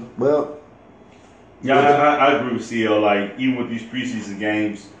 Well. Yeah, I agree with CL. Like even with these preseason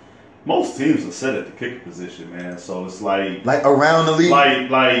games, most teams are set at the kicker position, man. So it's like around the league.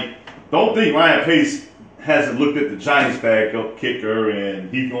 Like don't think Ryan Pace hasn't looked at the Giants backup kicker and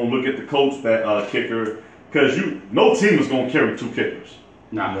he's gonna look at the Colts kicker because no team is gonna carry 2 kickers.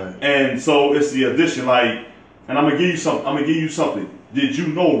 Nah. And so it's the addition. Like, and I'm gonna give you something. Did you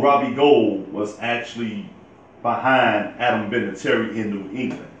know Robbie Gould was actually behind Adam Vinatieri in New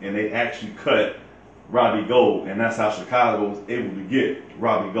England, and they actually cut Robbie Gould, and that's how Chicago was able to get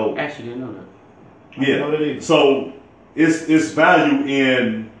Robbie Gould. Actually, didn't know that. Yeah. So it's value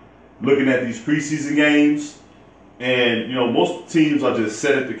in looking at these preseason games, and most teams are just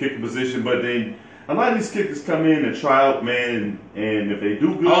set at the kicker position, but then a lot of these kickers come in and try out, man, and if they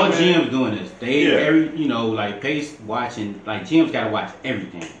do good, all GMs doing this. They like Pace watching, like GMs gotta watch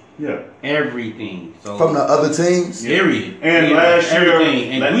everything. Yeah. Everything. So from the other teams. Period. And last year,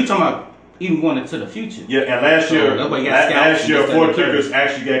 everything. And we talking about even going into the future. Yeah, and last year, 4 kickers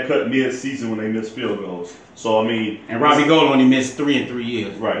actually got cut mid-season when they missed field goals. So I mean, and Robbie Gould only missed 3 in 3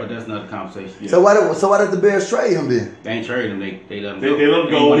 years. Right. But that's another conversation. Yeah. So why did the Bears trade him then? They ain't traded him. They let him go. They let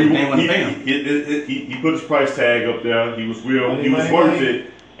him go. They want to pay him. He put his price tag up there. He was real. He was worth it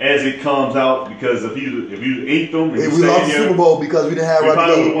as it comes out, because if you inked them, if we lost the Super Bowl because we didn't have Robbie Gould, we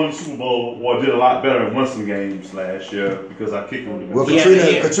probably would have won the Super Bowl or did a lot better and won some games last year because I kicked them. Well,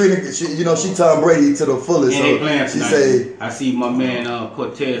 Katrina, she Tom Brady to the fullest. And so they playing she tonight. say, I see my man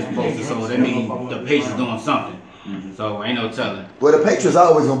Cortez posted, so that means the Patriots doing something. So ain't no telling. Well, the Patriots are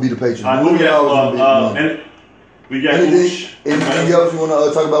always gonna be the Patriots. And We got anything else you want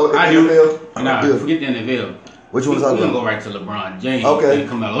to talk about with NFL? Nah, forget the NFL. What you want to talk about? We're going to go right to LeBron James and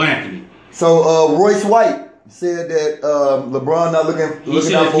Carmelo Anthony. So, Royce White said that LeBron not looking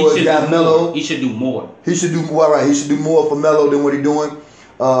out for his guy Melo. He should do more. He should do more. Right. He should do more for Melo than what he's doing.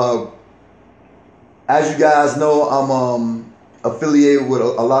 As you guys know, I'm affiliated with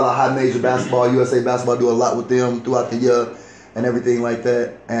a lot of high major basketball. USA Basketball do a lot with them throughout the year and everything like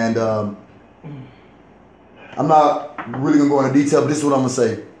that. And I'm not really gonna go into detail, but this is what I'm gonna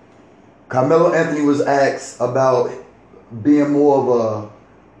say. Carmelo Anthony was asked about being more of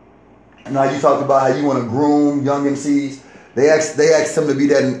a. Now you talked about how you want to groom young MCs. They asked him to be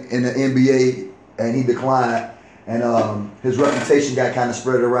that in the NBA, and he declined. And his reputation got kind of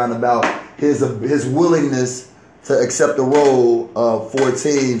spread around about his willingness to accept the role for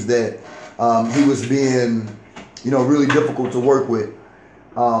teams that he was being, really difficult to work with.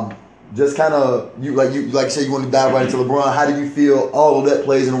 Just kind of you say you want to dive right into LeBron. How do you feel all of that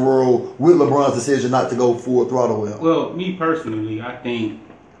plays in a role with LeBron's decision not to go full throttle with him? Well, me personally, I think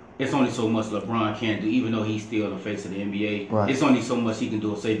it's only so much LeBron can do, even though he's still the face of the NBA. Right. It's only so much he can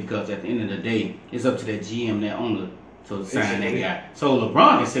do, say, because at the end of the day, it's up to that GM, that owner, to sign that guy. So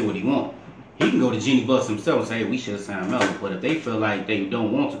LeBron can say what he wants. He can go to Jeannie Buss himself and say, hey, we should have signed Melo. But if they feel like they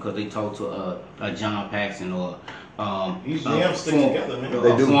don't want to because they talk to a John Paxson or former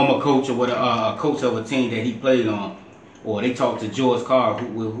coach or a coach of a team that he played on, or they talk to George Carr,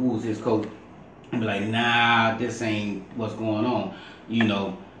 who was his coach, and be like, nah, this ain't what's going on.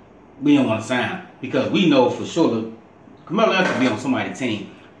 We don't want to sign because we know for sure Carmelo has to be on somebody's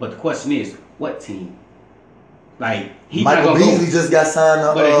team. But the question is, what team? Like Michael Beasley just got signed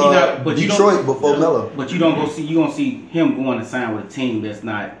up Detroit before Melo. But you gonna see him going to sign with a team that's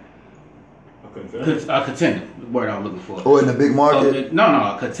not a contender. The word I'm looking for. Or in the big market? No,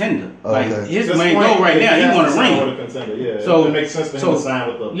 a contender. His main goal right now, he want to ring. So it makes sense for him to sign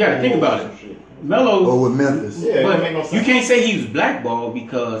with the. You gotta think about it. Melo or with Memphis. Yeah, but make no sense. You can't say he was blackballed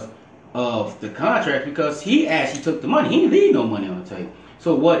because of the contract, because he actually took the money. He didn't leave no money on the table.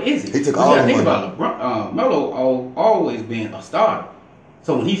 So what is it? He took all the money. Think about LeBron. Melo always been a starter.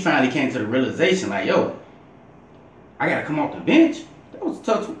 So when he finally came to the realization, like, yo, I gotta come off the bench. That was a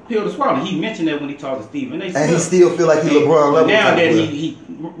tough pill to swallow. He mentioned that when he talked to Stephen A. And he still feel like he LeBron level. Now that he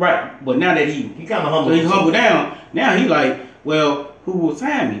but now that he kind of humbled. He humbled down. Now he like, well, who will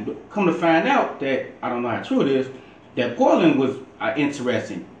sign me? But come to find out that I don't know how true it is. That Portland was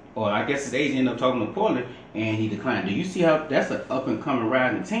interested. Or I guess his agent ended up talking to Portland, and he declined. Do you see how that's an up and coming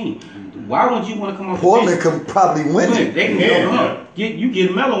rising team? Why would you want to come off? Portland can probably win it. They can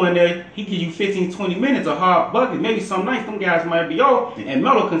get Melo in there. He give you 15, 20 minutes of hard bucket. Maybe some nights them guys might be off, and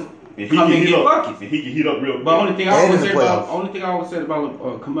Melo can come and get buckets. And he can heat up real quick. But only thing I always said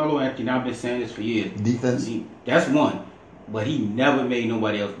about Carmelo Anthony, and I've been saying this for years. Defense. That's one, but he never made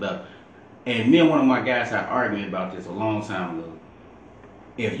nobody else better. And me and one of my guys had an argument about this a long time ago.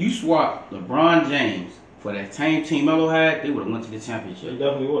 If you swap LeBron James for that same team Melo had, they would have went to the championship. They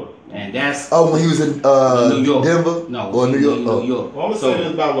definitely would have. And that's when he was in New York. Denver? No, or New York. New York. Well, I'm gonna say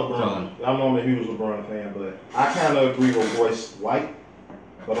this about LeBron. I know I'm a huge LeBron fan, but I kind of agree with Royce White.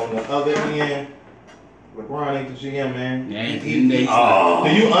 But on the other end, LeBron ain't the GM, man. Yeah, do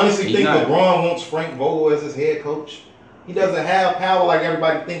you honestly think LeBron wants Frank Vogel as his head coach? He doesn't have power like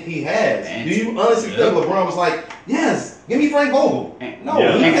everybody think he has. Do you honestly think LeBron was like, yes, give me Frank Vogel? No,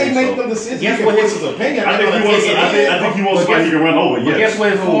 he can't make them decisions. Guess what his opinion? I think he wants somebody he can run over. Yes. Guess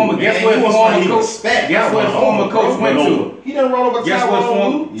what his former coach went to? He done run over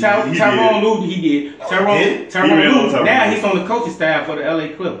Tyronn Lue. He did. Tyronn Lue. Now he's on the coaching staff for the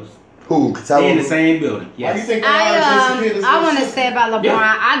LA Clippers. Who? In the same building. Yes. Why do you think I want to say about LeBron.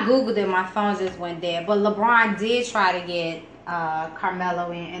 Yeah. I googled it. My phone just went dead. But LeBron did try to get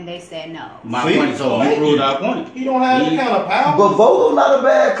Carmelo in, and they said no. My point is, he ruled out point. He don't have the kind of power. But Vogel not a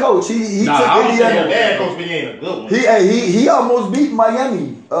bad coach. He took Indiana. A bad coach, but he ain't a good one. He almost beat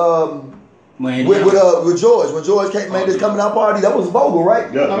Miami. With George, when George made his coming out party, that was Vogel, right?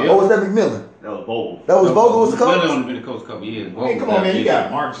 Yeah. Or was that McMillan? That was Vogel. That was Vogel was the coach? McMillan only been the coach a couple years. Hey, come on, man. You got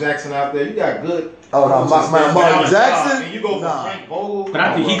Mark Jackson out there. You got good. Oh, no. Mark Jackson? And you go for Frank Vogel. But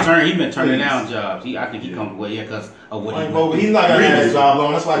I think he been turning down jobs. I think he come away, because of what Frank Vogel, he's not going to have his job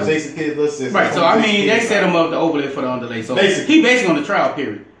long. That's why Jason Kidd lists. Right, so I mean, they set him up to overlay for the underlay. So he basically on the trial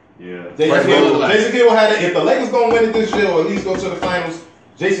period. Yeah. Jason Kidd will have if the Lakers going to win it this year or at least go to the finals,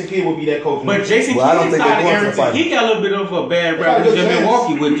 Jason Kidd will be that coach. But Jason Kidd he got a little bit of a bad rap in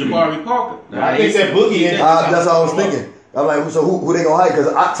Milwaukee with Jabari Parker. I think that Boogie. That's what I was thinking. I'm like, so who they gonna hire?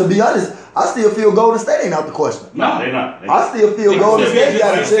 Because to be honest, I still feel Golden State ain't out the question. No, they're not. I still feel Golden State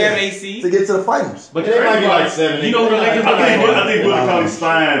got a chance 7-8 to get to the finals. But they might be like 7. You know the Lakers. I think Willie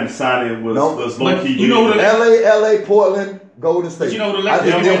Cauley-Stein signing was low key. You know the LA, Portland, Golden State. But you know the I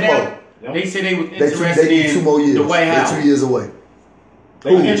Lakers think them four. They said they was They interested need in 2 more years. the White House. They're 2 years away.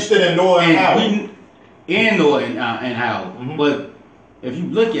 They interested in Noah and Howard. And Noah and Howard. Mm-hmm. But if you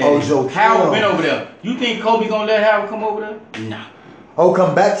look at Joe Howard been over there. You think Kobe gonna let Howard come over there? Nah.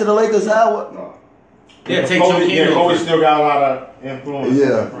 Come back to the Lakers, Howard? No. Yeah, take Kobe, your Kobe still got a lot of influence.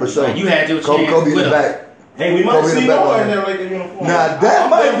 Yeah, for sure. Like you had your chance. Kobe in with the us. back. Hey, we might Kobe in see the back Noah line. in their Lakers uniform. Now that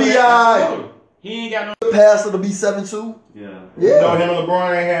might be alright. He ain't got no. Passer to be 7-2. Yeah. You know him and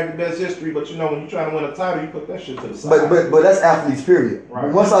LeBron ain't had the best history, but you know when you trying to win a title, you put that shit to the side. But that's athletes, period.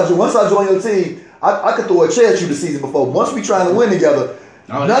 Right. Once I join your team, I could throw a chair at you the season before. Once we trying to win together,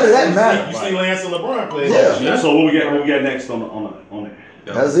 none of that matters. You see Lance and LeBron play. Yeah. So what we got next on it?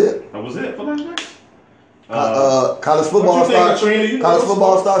 That's it. That was it for that night. College football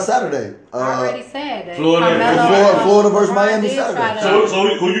starts Saturday. I already said that. Florida versus Miami Saturday.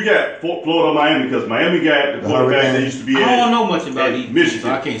 So who you got? Florida, Miami, because Miami got the quarterback that used to be. I don't know much about these. Michigan.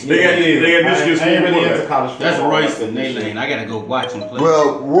 So I can't speak. They got Michigan. I ain't really into college football. That's Royce and Nate. I gotta go watch him play.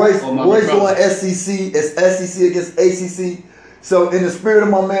 Well, Royce brother. going SEC. It's SEC against ACC. So in the spirit of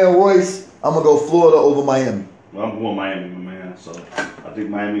my man Royce, I'm gonna go Florida over Miami. Well, I'm going Miami, my man. So I think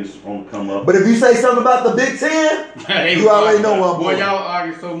Miami is going to come up. But if you say something about the Big Ten, you already know what I'm Boy, going. y'all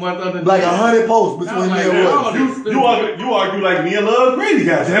argue so much other than Like 100 posts between me and Royce. You argue like me and Love Grady,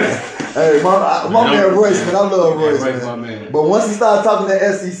 goddamn. Hey, my man Royce, man, I love Royce, Royce, man. my man. But once he started talking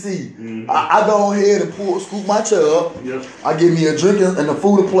to SEC, I go ahead and scoop my chair up. Yep. I give me a drink and a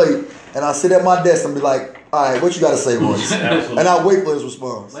food plate, and I sit at my desk and be like, all right, what you got to say, Royce? And I wait for his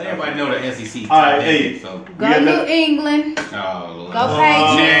response. Let everybody know the SEC. All right, hey. So. Go New England. Oh, Lord. Go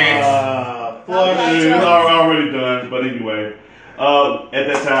Patriots. Florida already done, but anyway, at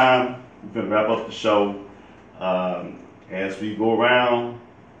that time, we're going to wrap up the show. As we go around,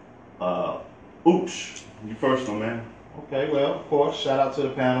 Ooch, you first one, man. Okay, well, of course, shout out to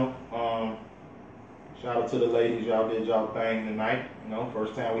the panel. Shout out to the ladies. Y'all did y'all thing tonight. You know,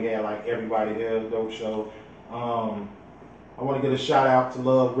 first time we had like everybody here. Dope show. I want to give a shout out to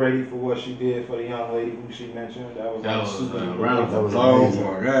Love Grady for what she did for the young lady who she mentioned. That was super. That was amazing.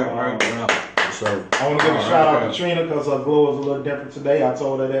 So I want to give a shout out to Trina because her glow is a little different today. I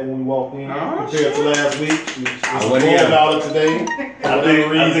told her that when we walked in compared to last week. She was more about it today. I think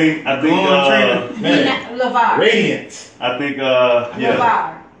man, LeVar. radiant. I think,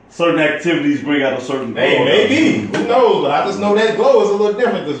 yeah. Certain activities bring out a certain glow. Hey, maybe. Who knows? But I just know that glow is a little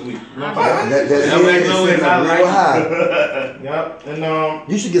different this week. You know what I'm saying? That glow is real high. Yep.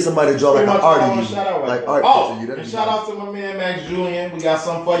 And you should get somebody to draw like an art shout out like art picture. You. And shout out to my man Max Julian. We got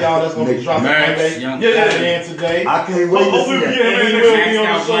something for y'all that's gonna be dropping Monday. Yeah. Today. I can't wait to see that. And he will be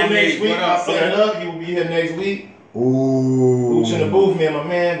on the show next week. I set it up. He will be here next week. Ooh. Hooch in the booth, me and my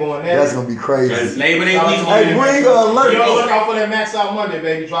man going there. That's gonna be crazy. Labor Day weekend. Hey, bring Lurch. Yo, look out for that Max Out Monday,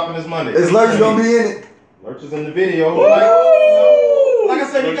 baby. Dropping this Monday. Is Lurch gonna be in it? Lurch is in the video. Like I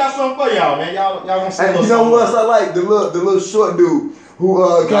said, we got something for y'all, man. Y'all gonna see. And you know who else I like? The little short dude who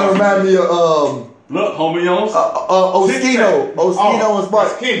kind of remind me of Look, homie Jones. Oskino and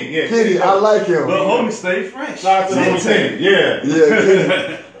Sparks. Kenny, yeah. Kenny, I like him. Look, homie, stay fresh. Shout out to the Kenny. Yeah.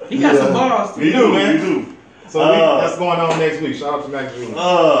 Kenny. He got some bars. He do, man. You do. So that's going on next week. Shout out to Max Julian.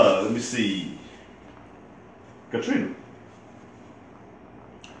 Let me see. Katrina.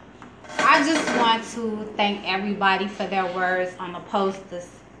 I just want to thank everybody for their words on the post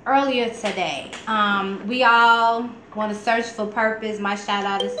earlier today. We all want to search for purpose. My shout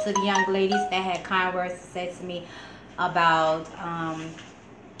out is to the young ladies that had kind words to say to me about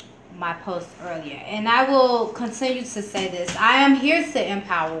my post earlier, and I will continue to say this. I am here to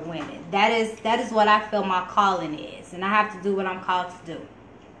empower women. That is what I feel my calling is, and I have to do what I'm called to do.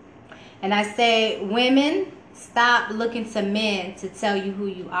 And I say, women, stop looking to men to tell you who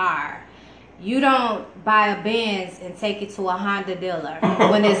you are. You don't buy a Benz and take it to a Honda dealer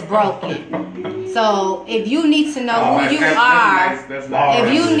when it's broken. So if you need to know who you are,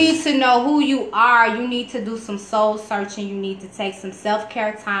 if you need to know who you are, you need to do some soul searching. You need to take some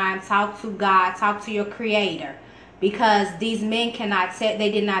self-care time, talk to God, talk to your creator. Because these men cannot tell,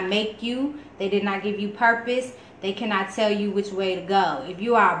 they did not make you, they did not give you purpose, they cannot tell you which way to go. If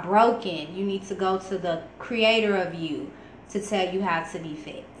you are broken, you need to go to the creator of you to tell you how to be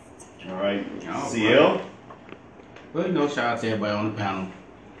fixed. All right. CL? Well, you know, shout out to everybody on the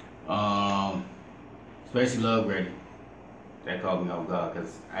panel. Especially Love Grady. That caught me off guard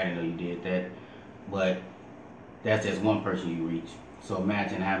because I didn't know you did that. But that's just one person you reach. So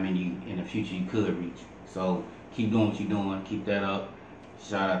imagine how many in the future you could reach. So keep doing what you're doing. Keep that up.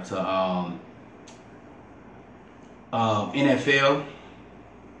 Shout out to NFL,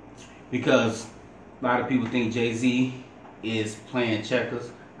 because a lot of people think Jay-Z is playing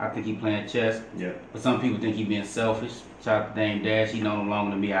checkers. I think he playing chess. Yeah. But some people think he being selfish. Shout out to Dame Dash. He know him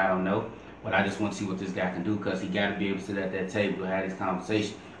longer than me. I don't know. But I just want to see what this guy can do, because he got to be able to sit at that table and have this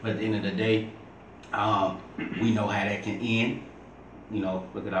conversation. But at the end of the day, we know how that can end. You know,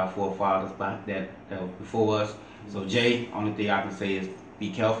 look at our forefathers that was before us. So Jay, only thing I can say is be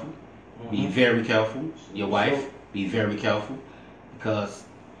careful. Be very careful. Your wife, be very careful, because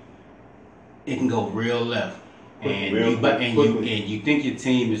it can go real left. And you think your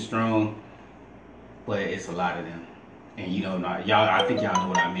team is strong, but it's a lot of them. And you know, y'all, I think y'all know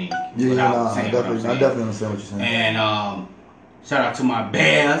what I mean. I definitely understand what you're saying. And shout out to my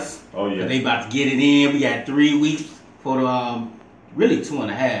Bears. Oh yeah. They about to get it in. We got 3 weeks for the really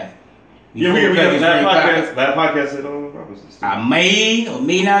 2.5. Yeah, we got that podcast said on purpose. I may or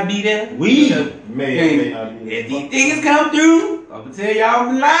may not be there. We may or may not be there. If these niggas come through, I'm gonna tell y'all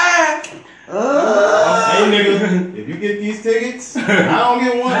I'm live. Hey nigga, if you get these tickets, I don't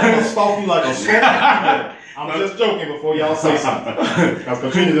get one, I'm gonna stalk you like a stalker. I'm just joking before y'all say something. Because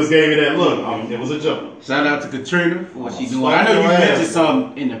Katrina just gave me that look. It was a joke. Shout out to Katrina for what she doing. I know you mentioned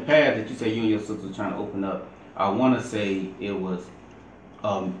something in the past that you said you and your sister were trying to open up. I want to say it was,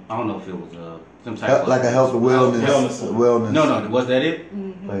 I don't know if it was some type of like a health and wellness. No, was that it?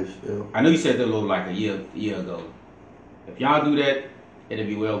 Place, yeah. I know you said that a little like a year ago. If y'all do that, it'll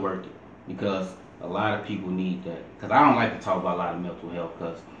be well worth it, because a lot of people need that. Because I don't like to talk about a lot of mental health,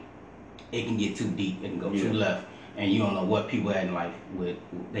 because it can get too deep, it can go too left, and you don't know what people had in life with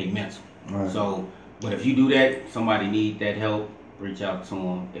they mental. Right. So, but if you do that, somebody need that help, reach out to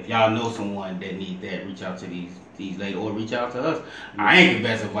them. If y'all know someone that need that, reach out to these ladies, or reach out to us. I ain't the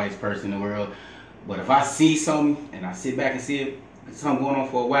best advice person in the world, but if I see something and I sit back and see it, something going on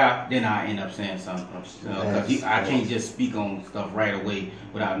for a while, then I end up saying something. Because I can't just speak on stuff right away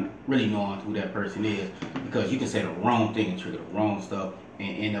without really knowing who that person is, because you can say the wrong thing and trigger the wrong stuff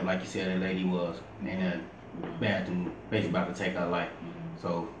and end up like you said that lady was in a bathroom, basically about to take her life.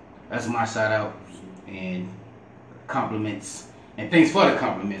 So that's my shout out and compliments, and thanks for the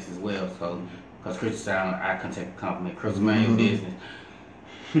compliments as well. So, because Crystal said I can take a compliment. Crystal, mind your business.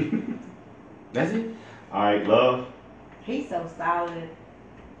 That's it. All right, love. He's so solid.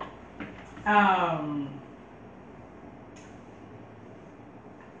 I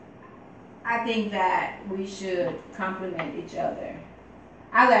think that we should compliment each other.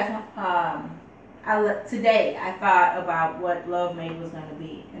 Today I thought about what Love Made was going to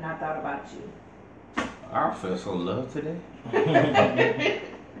be, and I thought about you. I feel so loved today. I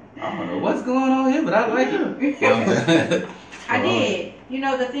don't know what's going on here, but I like it. I did. You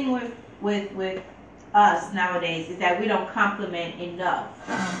know, the thing with us nowadays is that we don't compliment enough,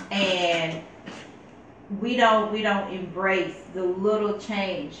 and we don't embrace the little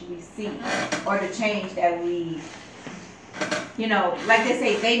change we see, or the change that we, you know, like they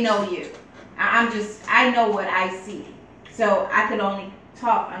say, they know you. I know what I see, so I could only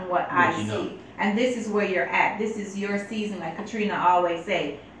talk on what I see. Know. And this is where you're at. This is your season, like Katrina always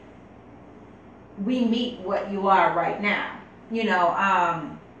say. We meet what you are right now, you know.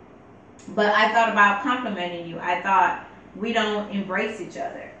 But I thought about complimenting you. I thought we don't embrace each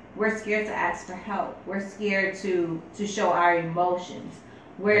other. We're scared to ask for help. We're scared to show our emotions.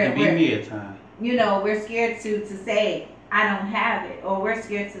 It can be me at times. You know, we're scared to say, I don't have it. Or we're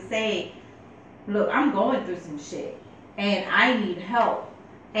scared to say, look, I'm going through some shit and I need help.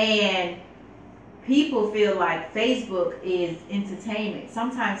 And people feel like Facebook is entertainment.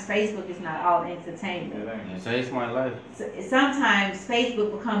 Sometimes Facebook is not all entertainment. It's my life. Sometimes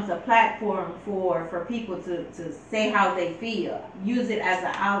Facebook becomes a platform for people to say how they feel. Use it as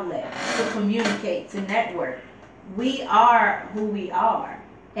an outlet to communicate, to network. We are who we are.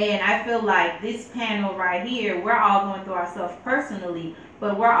 And I feel like this panel right here, we're all going through ourselves personally,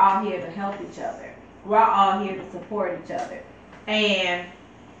 but we're all here to help each other. We're all here to support each other. And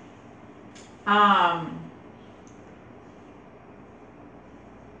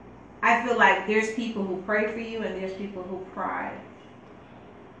I feel like there's people who pray for you and there's people who cry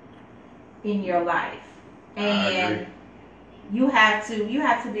in your life. And you have to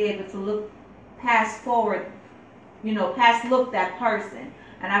be able to look past forward, you know, past look that person.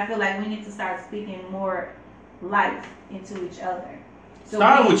 And I feel like we need to start speaking more life into each other. So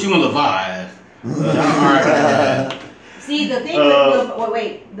start with you and Levi. See, See, the thing with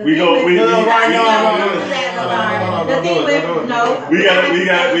wait. The we thing go. with We no, go. The thing with no. We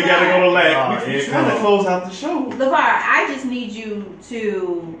gotta go to LAC. We trying to close out the show. LeVar, I just need you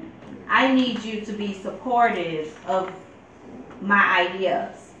to. I need you to be supportive of my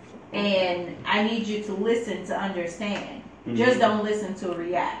ideas, and I need you to listen to understand. Mm-hmm. Just don't listen to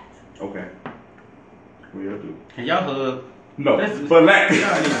react. Okay. We'll do. Can y'all hug? No, but LAC.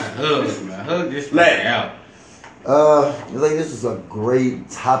 Y'all need to hug, man. Hug this LAC out. Like this is a great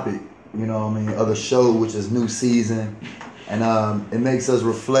topic, you know what I mean, of the show, which is new season, and it makes us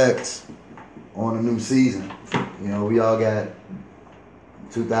reflect on a new season. You know, we all got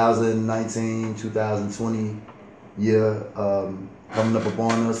 2019, 2020 year coming up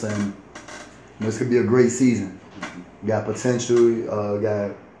upon us, and this could be a great season. We got potential,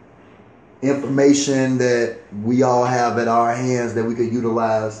 got information that we all have at our hands that we could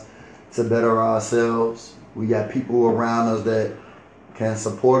utilize to better ourselves. We got people around us that can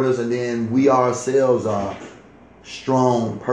support us, and then we ourselves are strong